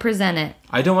don't want to present it.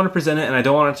 I don't want to present it, and I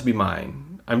don't want it to be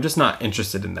mine. I'm just not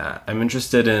interested in that. I'm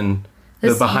interested in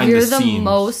the behind the scenes. You're the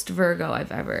most Virgo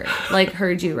I've ever, like,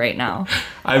 heard you right now.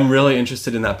 I'm really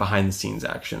interested in that behind the scenes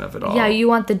action of it all. Yeah, you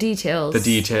want the details. The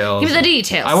details. Give me the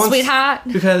details, sweetheart.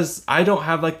 Because I don't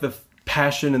have, like, the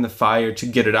passion and the fire to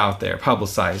get it out there,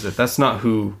 publicize it. That's not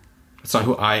who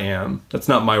I am. That's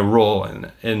not my role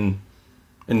in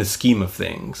the scheme of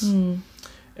things.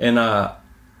 And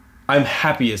I'm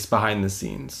happiest behind the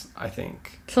scenes, I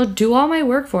think. So do all my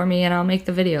work for me and I'll make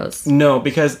the videos. No,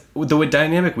 because the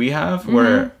dynamic we have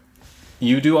where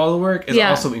you do all the work is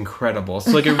also incredible.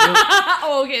 So, like, it really...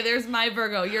 Oh, okay, there's my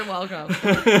Virgo. You're welcome.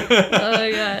 Oh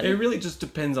my god. It really just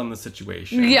depends on the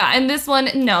situation. Yeah, and this one,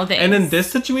 no thanks. And in this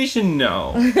situation,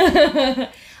 no.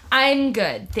 I'm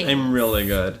good, thanks. I'm really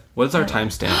good. What is our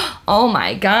timestamp? Oh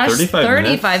my gosh,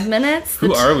 35 minutes?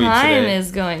 Who are we today? Time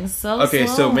is going so Okay,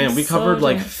 slow. so man, we covered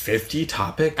like 50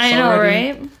 topics I know,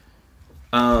 already.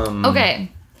 Right?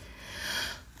 Okay.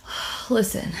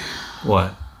 Listen.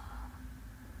 What?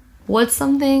 What's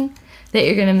something that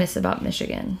you're gonna miss about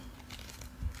Michigan?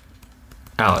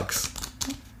 Alex.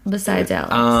 Besides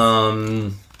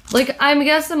Alex. Like, I'm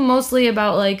guessing mostly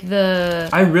about, like,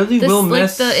 I really will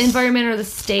miss... Like, the environment or the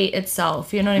state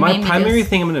itself, you know what I mean? My primary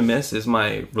thing I'm going to miss is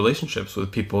my relationships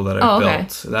with people that I've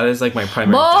built. That is, like, my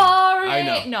primary thing. I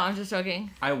know. No, I'm just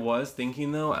joking. I was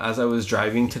thinking, though, as I was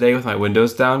driving today with my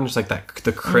windows down, just, like,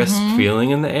 the crisp feeling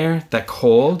in the air, that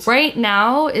cold. Right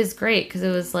now is great, because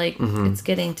it was, like, it's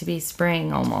getting to be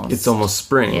spring almost. It's almost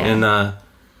spring. Yeah. And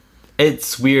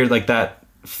it's weird, like, that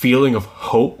feeling of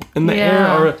hope in the air,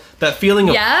 or that feeling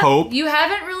of hope. You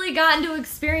haven't really gotten to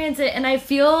experience it, and I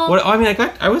feel...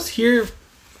 I was here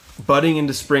budding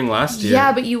into spring last year.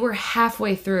 Yeah, but you were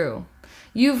halfway through.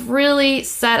 You've really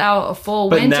set out a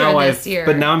full winter this year.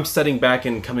 But now I'm setting back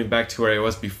and coming back to where I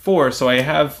was before, so I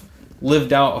have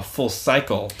lived out a full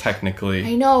cycle, technically.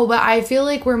 I know, but I feel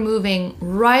like we're moving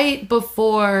right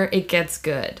before it gets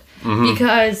good.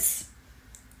 Because...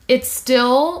 it's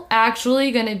still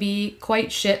actually going to be quite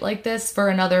shit like this for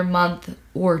another month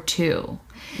or two.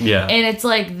 Yeah. And it's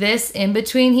like this in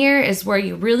between here is where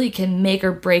you really can make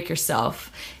or break yourself.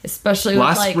 Especially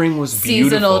with like spring was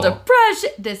seasonal beautiful. depression.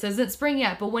 This isn't spring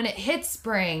yet, but when it hits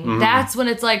spring, that's when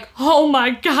it's like, oh my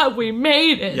God, we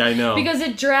made it. Yeah, I know. Because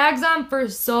it drags on for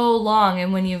so long.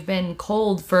 And when you've been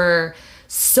cold for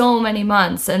so many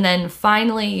months and then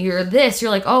finally you're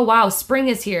like, oh wow, spring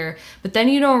is here. But then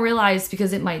you don't realize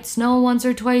because it might snow once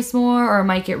or twice more, or it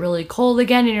might get really cold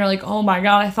again, and you're like, oh my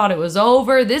God, I thought it was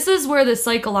over. This is where the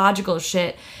psychological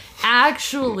shit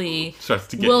actually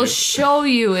will show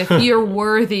you if you're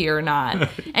worthy or not.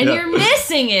 And you're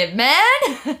missing it,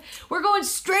 man. We're going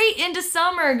straight into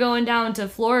summer, going down to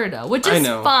Florida, which is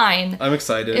fine. I'm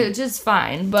excited. It's just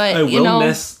fine, but I will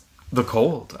miss the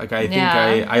cold. Like, I think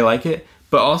I like it.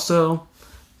 But also,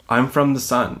 I'm from the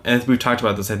sun. And we've talked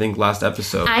about this, I think, last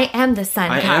episode. I am the sun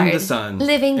I am the sun.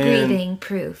 Living, breathing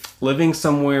proof. Living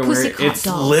somewhere where it's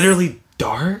literally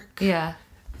dark. Yeah.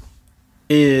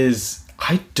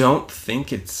 I don't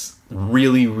think it's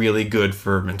really, really good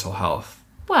for mental health.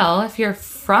 Well, if you're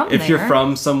from If you're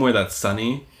from somewhere that's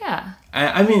sunny. Yeah.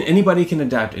 I mean, anybody can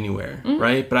adapt anywhere,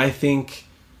 right? But I think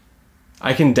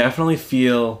I can definitely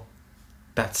feel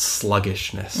that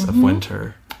sluggishness of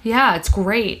winter. Yeah, it's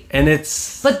great. And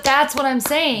it's... But that's what I'm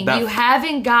saying. You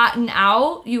haven't gotten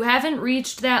out. You haven't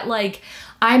reached that, like,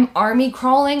 I'm army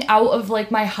crawling out of,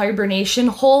 like, my hibernation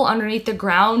hole underneath the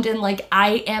ground and, like,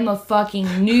 I am a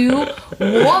fucking new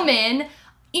woman.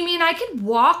 You mean I could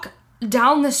walk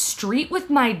down the street with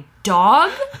my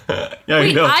dog?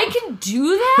 Wait, I can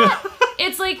do that?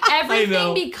 It's like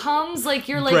everything becomes like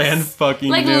you're like brand fucking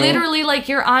like new. Literally like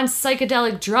you're on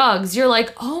psychedelic drugs. You're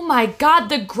like, oh my God,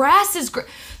 the grass is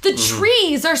the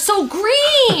trees are so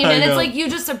green, and it's like you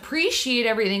just appreciate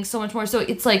everything so much more. So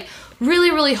it's like really,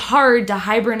 really hard to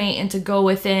hibernate and to go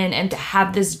within and to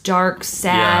have this dark,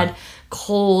 sad,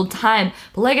 cold time.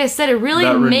 But like I said, it really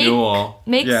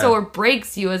makes or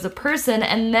breaks you as a person,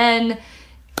 and then.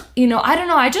 You know, I don't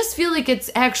know. I just feel like it's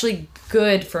actually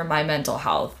good for my mental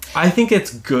health. I think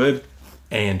it's good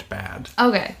and bad.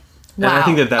 Okay. Wow. And I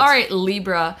think that's... All right,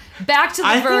 Libra. Back to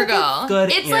the Virgo. Think it's good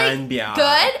it's and like bad.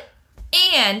 Good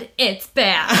and it's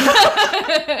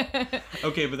bad.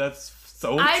 Okay, but that's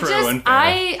so true and fair.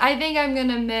 I think I'm going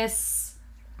to miss...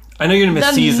 I know you're going to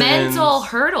miss seasons. The mental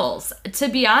hurdles. To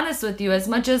be honest with you, as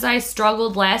much as I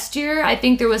struggled last year, I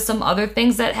think there was some other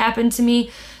things that happened to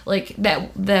me like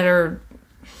that are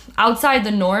outside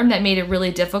the norm that made it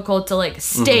really difficult to like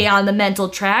stay on the mental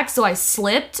track. So I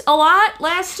slipped a lot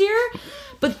last year.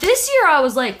 But this year I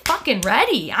was like fucking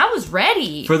ready. I was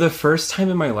ready. For the first time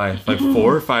in my life, like 4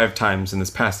 or 5 times in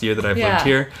this past year that I've lived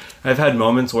here, I've had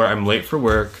moments where I'm late for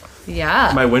work.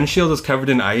 Yeah. My windshield is covered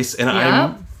in ice and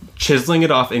I'm chiseling it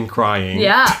off and crying.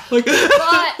 Yeah. But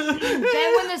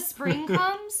then when the spring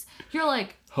comes, you're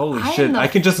like, holy shit, I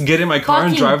can just get in my car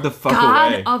and drive the fuck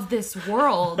away. God of this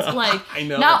world. Like, I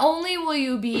know. Not only will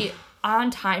you be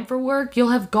on time for work, you'll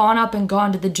have gone up and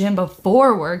gone to the gym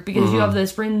before work because you have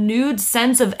this renewed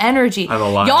sense of energy. I'm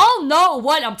alive. Y'all know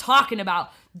what I'm talking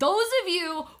about. Those of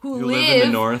you who live in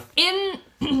the North, in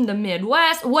the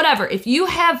Midwest, whatever, if you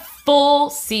have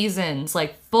full seasons,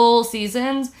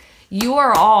 you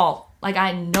are all, like,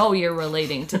 I know you're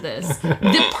relating to this.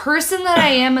 The person that I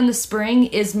am in the spring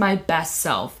is my best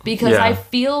self because I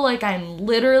feel like I'm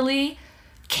literally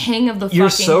king of the fucking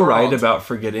world. You're so right about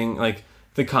forgetting, like,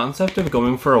 the concept of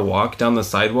going for a walk down the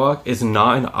sidewalk is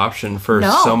not an option for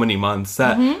so many months.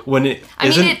 That when it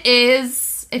isn't... I mean, it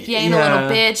is if you ain't a little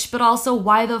bitch, but also,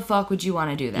 why the fuck would you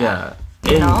want to do that? Yeah.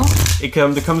 You know?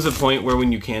 There comes a point where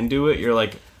when you can do it, you're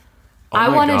like, oh I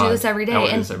want to do this every day.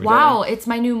 And wow, it's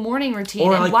my new morning routine.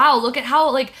 Or, and wow, look at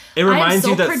how, like, it reminds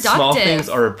you that productive. Small things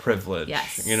are a privilege.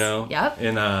 Yes. You know? Yep.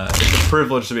 And it's a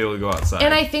privilege to be able to go outside.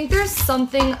 And I think there's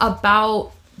something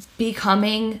about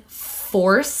becoming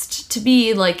forced to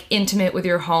be like intimate with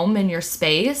your home and your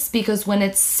space, because when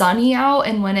it's sunny out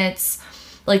and when it's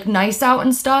like nice out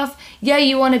and stuff,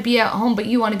 you want to be at home, but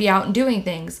you want to be out and doing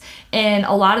things. And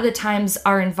a lot of the times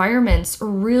our environments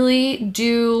really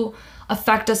do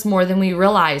affect us more than we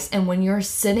realize. And when you're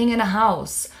sitting in a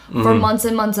house for months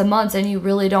and months and months and you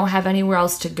really don't have anywhere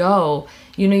else to go,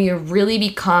 you know, you really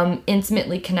become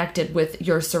intimately connected with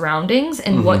your surroundings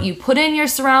and what you put in your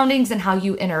surroundings and how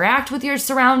you interact with your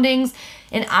surroundings.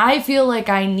 And I feel like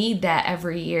I need that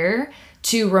every year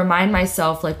to remind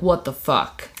myself, like, what the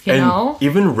fuck, you know?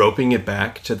 Even roping it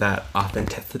back to that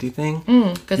authenticity thing.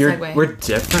 Good segue. We're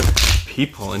different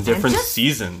people in different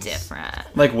seasons.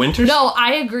 Different. Like winter. No,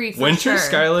 I agree. Winter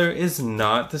Skylar is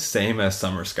not the same as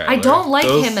summer Skylar. I don't like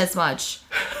him as much.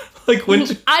 Like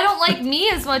winter. I don't like me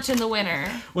as much in the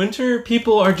winter. Winter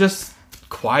people are just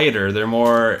quieter. They're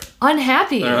more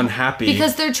unhappy. They're unhappy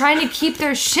because they're trying to keep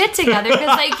their shit together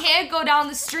because they can't go down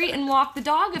the street and walk the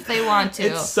dog if they want to.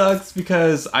 It sucks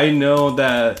because I know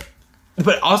that.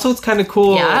 But also, it's kind of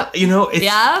cool. Yep. You know, it's,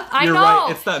 I you're know. right.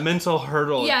 It's that mental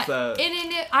hurdle. Yeah,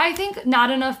 and I think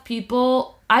not enough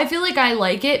people. I feel like I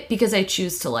like it because I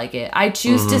choose to like it. I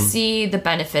choose to see the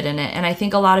benefit in it, and I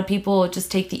think a lot of people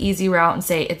just take the easy route and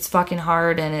say it's fucking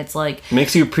hard, and it's like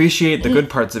makes you appreciate the good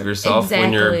parts of yourself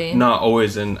when you're not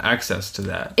always in access to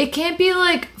that. It can't be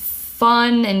like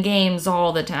fun and games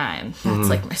all the time. That's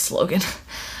like my slogan.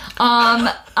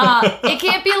 It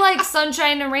can't be like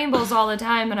sunshine and rainbows all the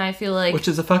time, and I feel like... Which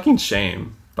is a fucking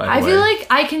shame, by the way. I feel like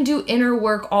I can do inner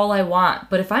work all I want,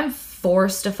 but if I'm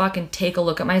forced to fucking take a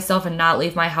look at myself and not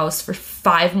leave my house for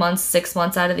 5 months, 6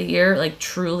 months out of the year, like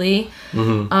truly,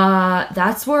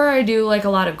 that's where I do like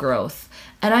a lot of growth.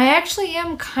 And I actually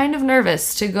am kind of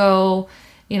nervous to go,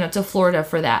 you know, to Florida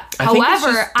for that.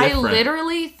 However, I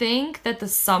literally think that the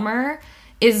summer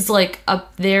is like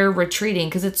up there retreating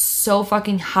because it's so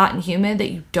fucking hot and humid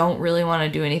that you don't really want to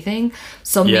do anything.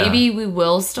 So maybe we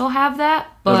will still have that,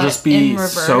 but it'll just be in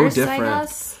reverse, so different. I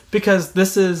guess. Because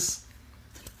this is,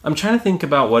 I'm trying to think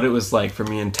about what it was like for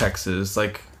me in Texas.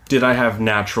 Like, did I have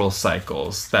natural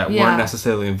cycles that weren't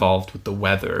necessarily involved with the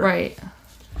weather? Right.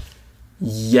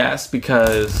 Yes,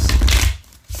 because...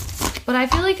 But I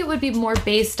feel like it would be more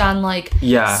based on, like,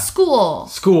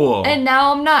 school. And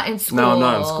now I'm not in school. No, I'm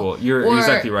not in school. You're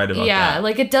exactly right about that. Yeah,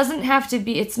 like, it doesn't have to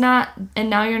be... It's not... And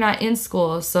now you're not in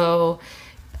school, so...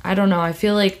 I don't know. I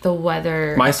feel like the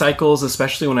weather... My cycles,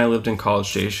 especially when I lived in College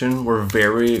Station, were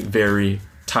very, very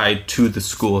tied to the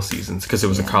school seasons because it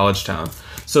was a college town.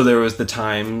 So there was the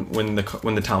time when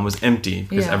the town was empty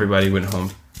because everybody went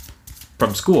home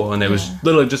from school, and it was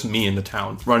literally just me in the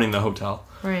town running the hotel.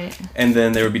 Right. And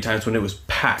then there would be times when it was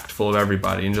packed full of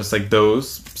everybody, and just like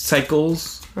those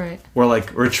cycles were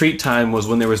like retreat time was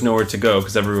when there was nowhere to go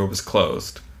because everywhere was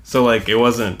closed. So like it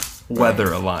wasn't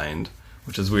weather aligned,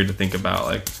 which is weird to think about.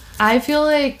 Like I feel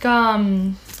like I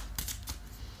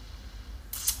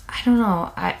don't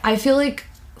know. I feel like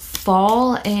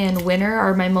fall and winter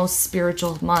are my most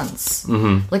spiritual months.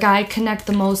 Like I connect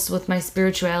the most with my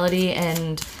spirituality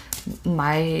and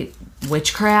my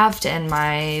witchcraft and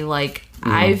my like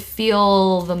I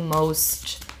feel the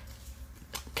most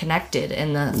connected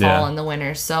in the fall and the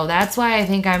winter. So that's why I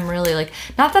think I'm really like,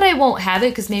 not that I won't have it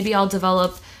because maybe I'll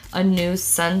develop a new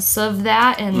sense of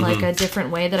that in like a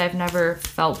different way that I've never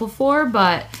felt before.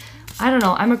 But I don't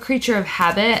know. I'm a creature of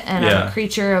habit, and I'm a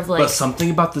creature of like. But something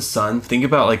about the sun. Think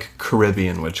about like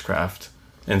Caribbean witchcraft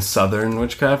and Southern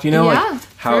witchcraft. You know, like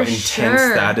how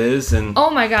intense that is. And oh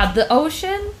my God, the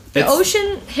ocean. The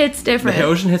ocean hits different. The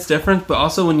ocean hits different, but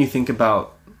also when you think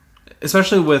about,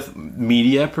 especially with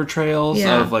media portrayals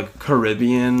of like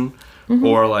Caribbean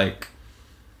or like.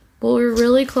 Well, we're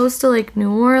really close to like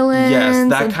New Orleans. Yes,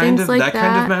 that kind of like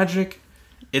kind of magic.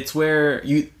 It's where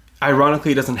you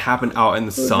ironically it doesn't happen out in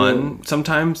the sun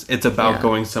sometimes. It's about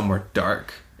going somewhere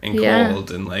dark and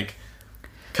cold and like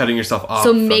cutting yourself off.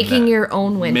 So making your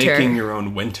own winter. Making your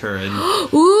own winter and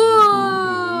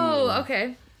Ooh.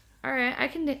 Okay. All right, I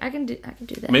can do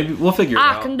that. Maybe we'll figure it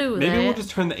out. I can do that. Maybe we'll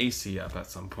just turn the AC up at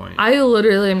some point. I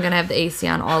literally am gonna have the AC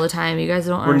on all the time. You guys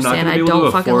don't understand. I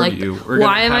don't fucking like.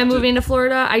 Why am I moving to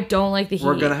Florida? I don't like the heat.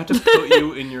 We're gonna have to put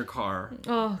you in your car.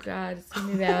 Oh God, it's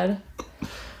gonna be bad.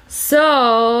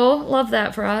 So love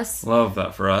that for us. Love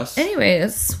that for us.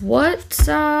 Anyways, what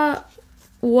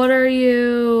are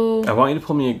you? I want you to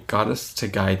pull me a goddess to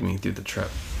guide me through the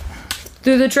trip.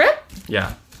 Through the trip?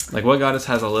 Yeah. Like, what goddess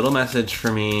has a little message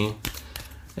for me?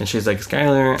 And she's like,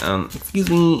 Skylar, excuse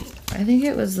me. I think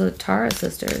it was the Tara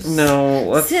sisters.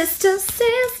 No. Sister.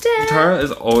 Tara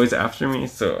is always after me,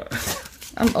 so...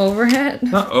 I'm over it.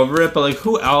 Not over it, but, like,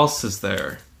 who else is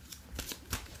there?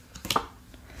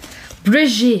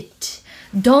 Brigitte,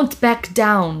 don't back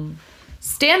down.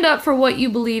 Stand up for what you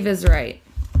believe is right.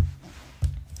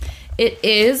 It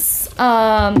is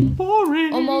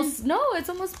boring. It's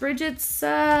almost Bridget's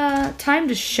time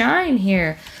to shine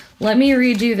here. Let me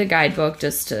read you the guidebook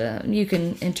just to, you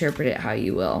can interpret it how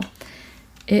you will.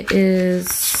 It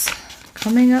is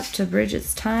coming up to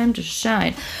Bridget's time to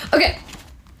shine. Okay.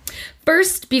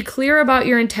 First, be clear about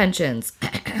your intentions.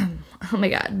 Oh my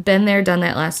God, been there, done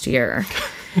that last year.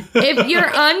 If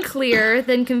you're unclear,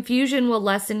 then confusion will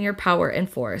lessen your power and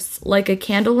force. Like a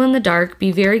candle in the dark, be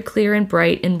very clear and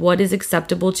bright in what is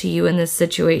acceptable to you in this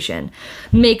situation.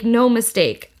 Make no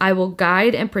mistake, I will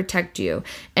guide and protect you.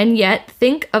 And yet,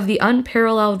 think of the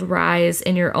unparalleled rise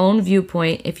in your own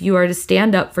viewpoint if you are to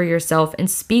stand up for yourself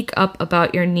and speak up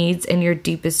about your needs and your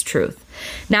deepest truth.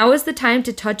 Now is the time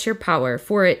to touch your power,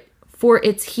 for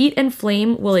its heat and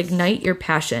flame will ignite your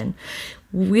passion.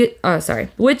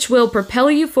 Which will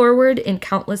propel you forward in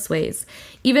countless ways.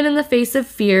 Even in the face of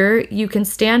fear, you can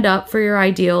stand up for your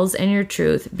ideals and your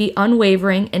truth. Be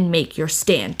unwavering and make your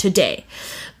stand today.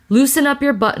 Loosen up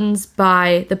your buttons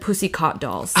by the Pussycat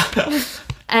Dolls.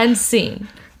 End scene.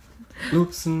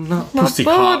 Loosen up,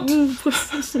 Pussycat.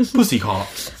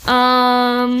 Pussycat.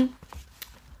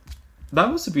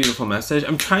 That was a beautiful message.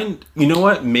 I'm trying. You know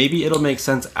what? Maybe it'll make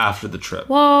sense after the trip.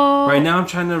 Whoa. Right now, I'm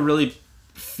trying to really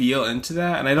feel into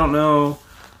that, and I don't know,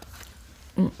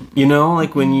 you know,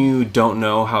 like when you don't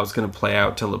know how it's going to play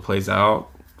out till it plays out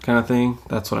kind of thing.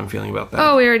 That's what I'm feeling about that.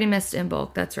 Oh, we already missed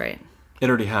Imbolc. That's right. It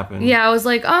already happened. Yeah, I was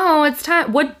like, oh, it's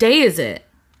time. What day is it?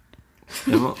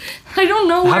 I don't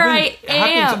know where I am. It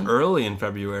happens early in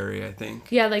February, I think.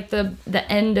 Yeah, like the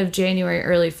end of January,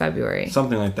 early February.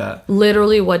 Something like that.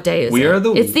 Literally, what day is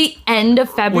it? It's the end of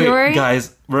February? Wait,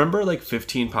 guys, remember like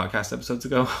 15 podcast episodes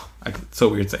ago? It's so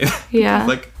weird saying that. Yeah.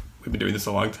 Like, we've been doing this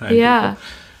a long time. Yeah. People.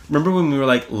 Remember when we were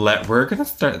like, we're going to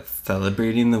start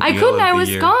celebrating the wheel I couldn't. I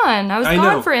was gone. I was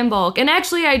gone for Imbolc. And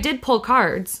actually, I did pull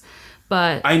cards.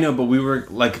 But I know, but we were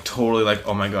like totally like,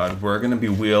 oh my God, we're gonna be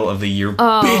Wheel of the Year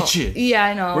bitches. Yeah,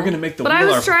 I know. We're gonna make the wheel. But I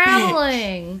was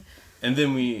traveling. Bitch. And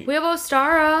then we have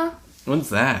Ostara. When's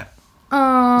that?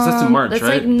 That's in March, that's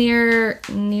right? That's like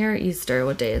near Easter.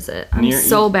 What day is it? I'm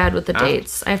so bad with the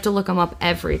dates. I have to look them up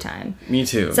every time. Me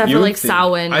too. Except for like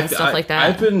Samhain and stuff like that.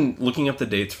 I've been looking up the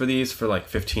dates for these for like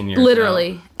 15 years.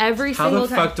 Literally now. Every single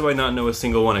time. How the fuck do I not know a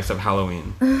single one except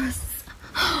Halloween?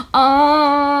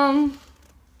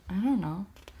 I don't know.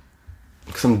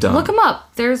 Because I'm dumb. Look them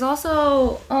up. There's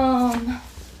also,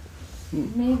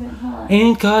 maybe, hold on.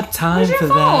 Ain't got time for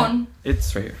phone? That.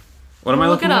 It's right here. What am I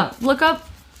looking up? Look up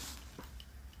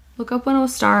when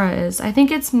Ostara is. I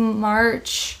think it's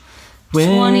March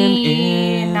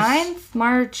 29th?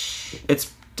 March. It's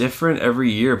different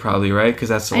every year probably, right? Because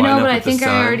that's the lineup. I know, but I think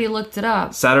I already looked it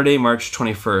up. Saturday, March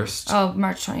 21st. Oh,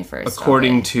 March 21st.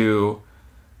 According to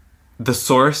the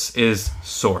source is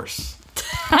Source.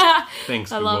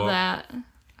 Thanks, Google. I love that.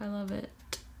 I love it.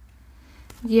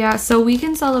 Yeah, so we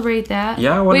can celebrate that.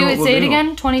 Yeah, wait, say it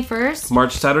again.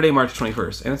 21st? Saturday, March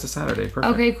 21st. And it's a Saturday.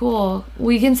 Perfect. Okay, cool.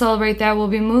 We can celebrate that. We'll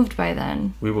be moved by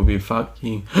then. We will be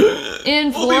fucking...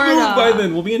 in Florida. We'll be moved by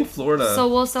then. We'll be in Florida. So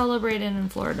we'll celebrate it in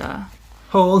Florida.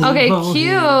 Holy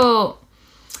cute.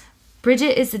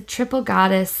 Bridget is a triple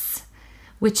goddess,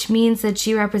 which means that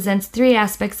she represents 3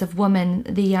 aspects of woman: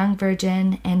 the young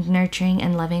virgin and nurturing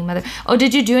and loving mother. Oh,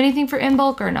 did you do anything for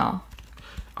Imbolc or no?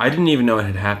 I didn't even know it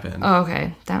had happened. Oh,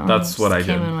 okay. That's what I did.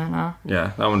 Came and went, huh?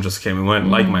 Yeah, that one just came and went,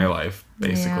 like my life,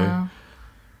 basically. Yeah.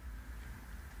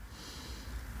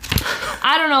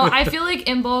 I don't know. I feel like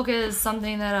Imbolc is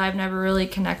something that I've never really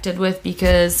connected with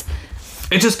because...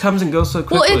 It just comes and goes so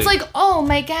quickly. Well, it's like, oh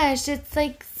my gosh, it's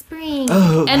like spring.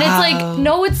 Oh, and wow. It's like,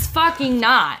 no, it's fucking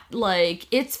not. Like,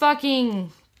 it's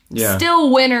fucking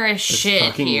still winter as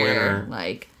shit here. Winter.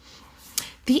 Like...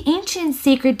 The ancient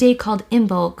sacred day called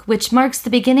Imbolc, which marks the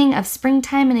beginning of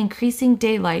springtime and increasing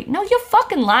daylight. No, you're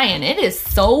fucking lying. It is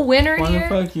so winter here.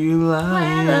 Why the fuck you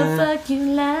lying? Why the fuck you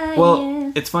lying?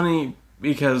 Well, it's funny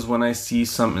because when I see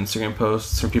some Instagram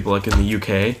posts from people like in the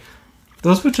UK,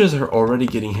 those bitches are already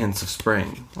getting hints of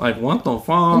spring. Like, what the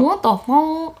fuck? What the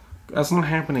fuck? That's not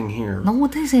happening here. No,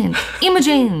 it isn't.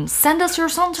 Imogen, send us your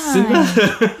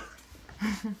sunshine.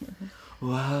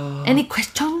 Wow. Any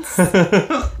questions?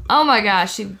 Oh my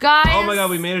gosh, you guys. Oh my god,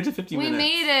 we made it to 50 minutes. We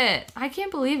made it. I can't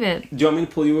believe it. Do you want me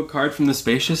to pull you a card from the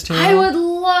Spacious Tarot? I would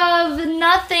love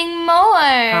nothing more.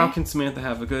 How can Samantha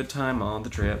have a good time on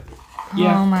the trip?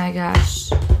 Yeah. Oh my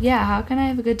gosh. Yeah, how can I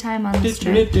have a good time on this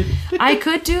trip? I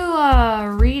could do a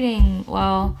reading.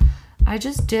 Well, I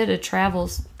just did a travel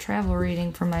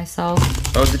reading for myself.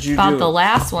 Oh, did you about the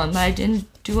last one, but I didn't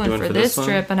do one for this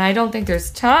trip, and I don't think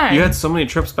there's time. You had so many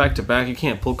trips back to back, you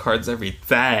can't pull cards every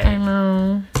day. I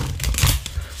know.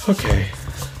 Okay.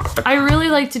 I really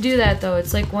like to do that, though.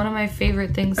 It's like one of my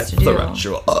favorite things to do. The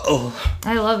ritual. Oh.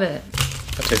 I love it.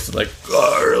 That tasted like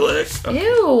garlic. Okay.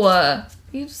 Ew.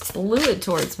 You just blew it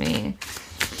towards me.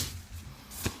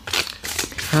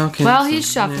 While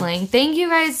he's shuffling, thank you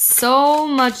guys so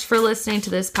much for listening to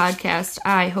this podcast.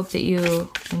 I hope that you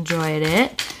enjoyed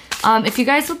it. If you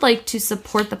guys would like to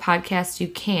support the podcast, you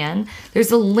can.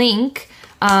 There's a link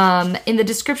in the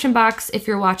description box if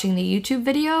you're watching the YouTube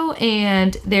video,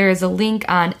 and there is a link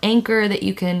on Anchor that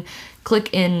you can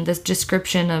click in the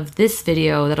description of this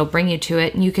video that'll bring you to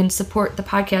it, and you can support the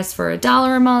podcast for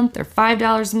 $1 a month or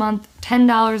 $5 a month,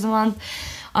 $10 a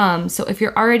month. So if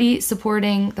you're already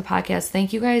supporting the podcast,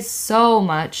 thank you guys so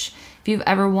much. If you've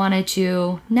ever wanted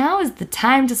to, now is the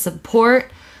time to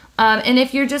support. And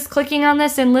if you're just clicking on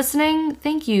this and listening,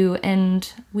 thank you. And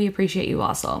we appreciate you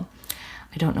also.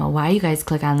 I don't know why you guys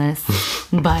click on this,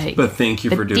 but thank you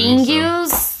for doing so. Thank you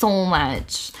so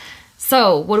much.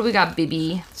 So what do we got,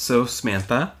 baby? So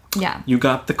Samantha, you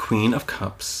got the Queen of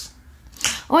Cups.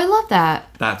 Oh, I love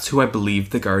that. That's who I believe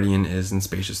the Guardian is in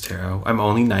Spacious Tarot. I'm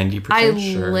only 90%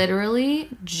 sure. I literally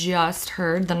just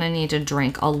heard that I need to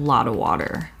drink a lot of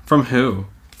water. From who?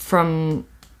 From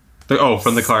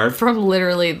the card? From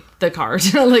literally the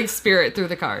card. Like spirit through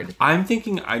the card. I'm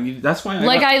thinking that's why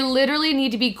I literally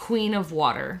need to be queen of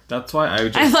water. That's why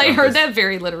I heard that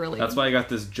very literally. That's why I got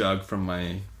this jug from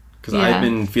because I've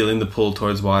been feeling the pull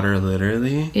towards water,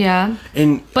 literally. Yeah.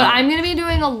 But I'm going to be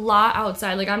doing a lot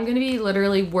outside. Like, I'm going to be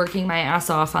literally working my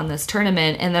ass off on this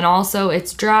tournament. And then also,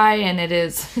 it's dry, and it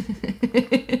is...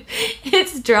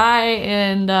 it's dry,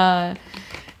 and, I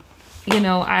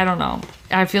don't know.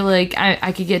 I feel like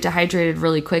I could get dehydrated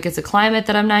really quick. It's a climate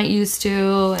that I'm not used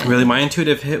to. Really, my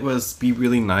intuitive hit was be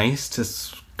really nice to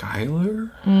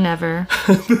Skylar? Never.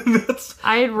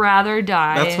 I'd rather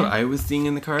die. That's what I was seeing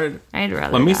in the card. I'd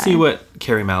rather Let me see what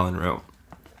Carrie Mallon wrote.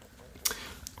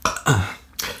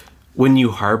 When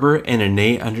you harbor an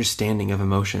innate understanding of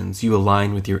emotions, you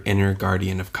align with your inner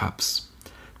Guardian of Cups.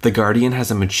 The Guardian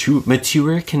has a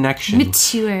mature connection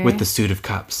with the Suit of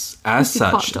Cups. As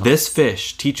such, this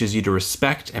fish teaches you to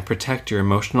respect and protect your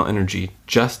emotional energy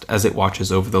just as it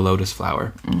watches over the lotus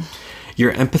flower.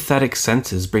 Your empathetic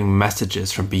senses bring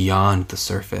messages from beyond the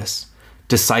surface.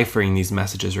 Deciphering these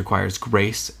messages requires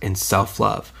grace and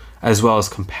self-love, as well as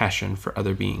compassion for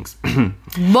other beings.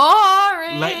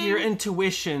 Boring! Let your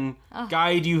intuition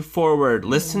guide you forward.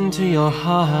 Listen to your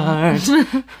heart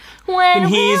when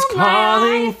he's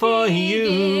calling for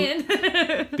you.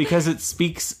 Because it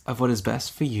speaks of what is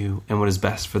best for you and what is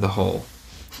best for the whole.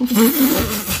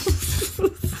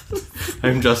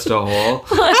 I'm just a whole.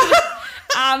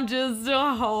 I'm just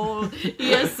a hole.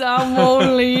 Yes, I'm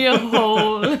only a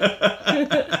hole.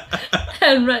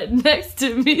 And right next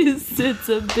to me sits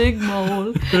a big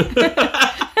mole.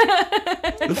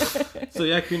 So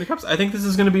yeah, Queen of Cups. I think this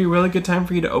is going to be a really good time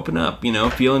for you to open up,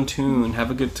 feel in tune,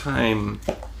 have a good time.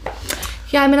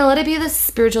 Yeah, I'm going to let it be the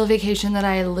spiritual vacation that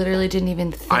I literally didn't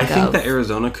even think of. I think that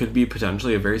Arizona could be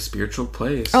potentially a very spiritual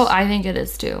place. Oh, I think it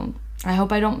is too. I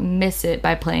hope I don't miss it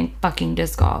by playing fucking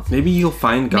disc golf. Maybe you'll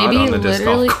find God on the disc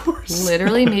golf course.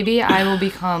 Literally, maybe I will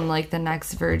become like the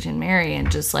next Virgin Mary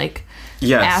and just like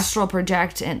astral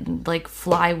project and like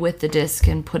fly with the disc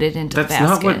and put it into the basket.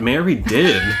 That's not what Mary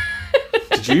did.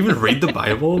 Did you even read the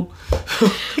Bible?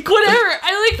 Whatever.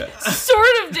 I like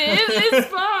sort of did. It's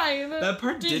fine. That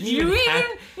part did you even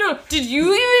No, did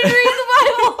you even read the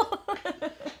Bible?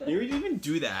 You didn't even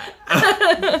do that.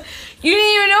 You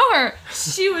didn't even know her.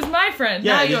 She was my friend.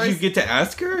 Yeah, not did yours. you get to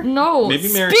ask her? No.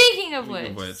 Maybe Mary. Speaking of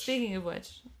which. Speaking of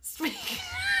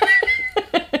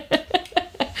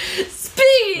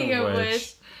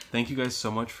which. Thank you guys so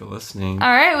much for listening. All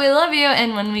right, we love you.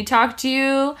 And when we talk to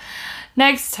you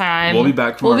next time, we'll be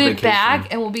back from our vacation. We'll be back,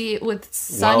 and we'll be with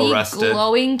sunny,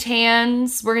 glowing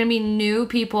tans. We're going to be new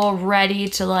people ready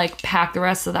to, like, pack the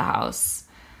rest of the house.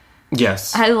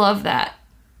 Yes. I love that.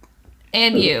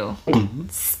 And you.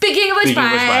 Speaking of which,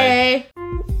 bye.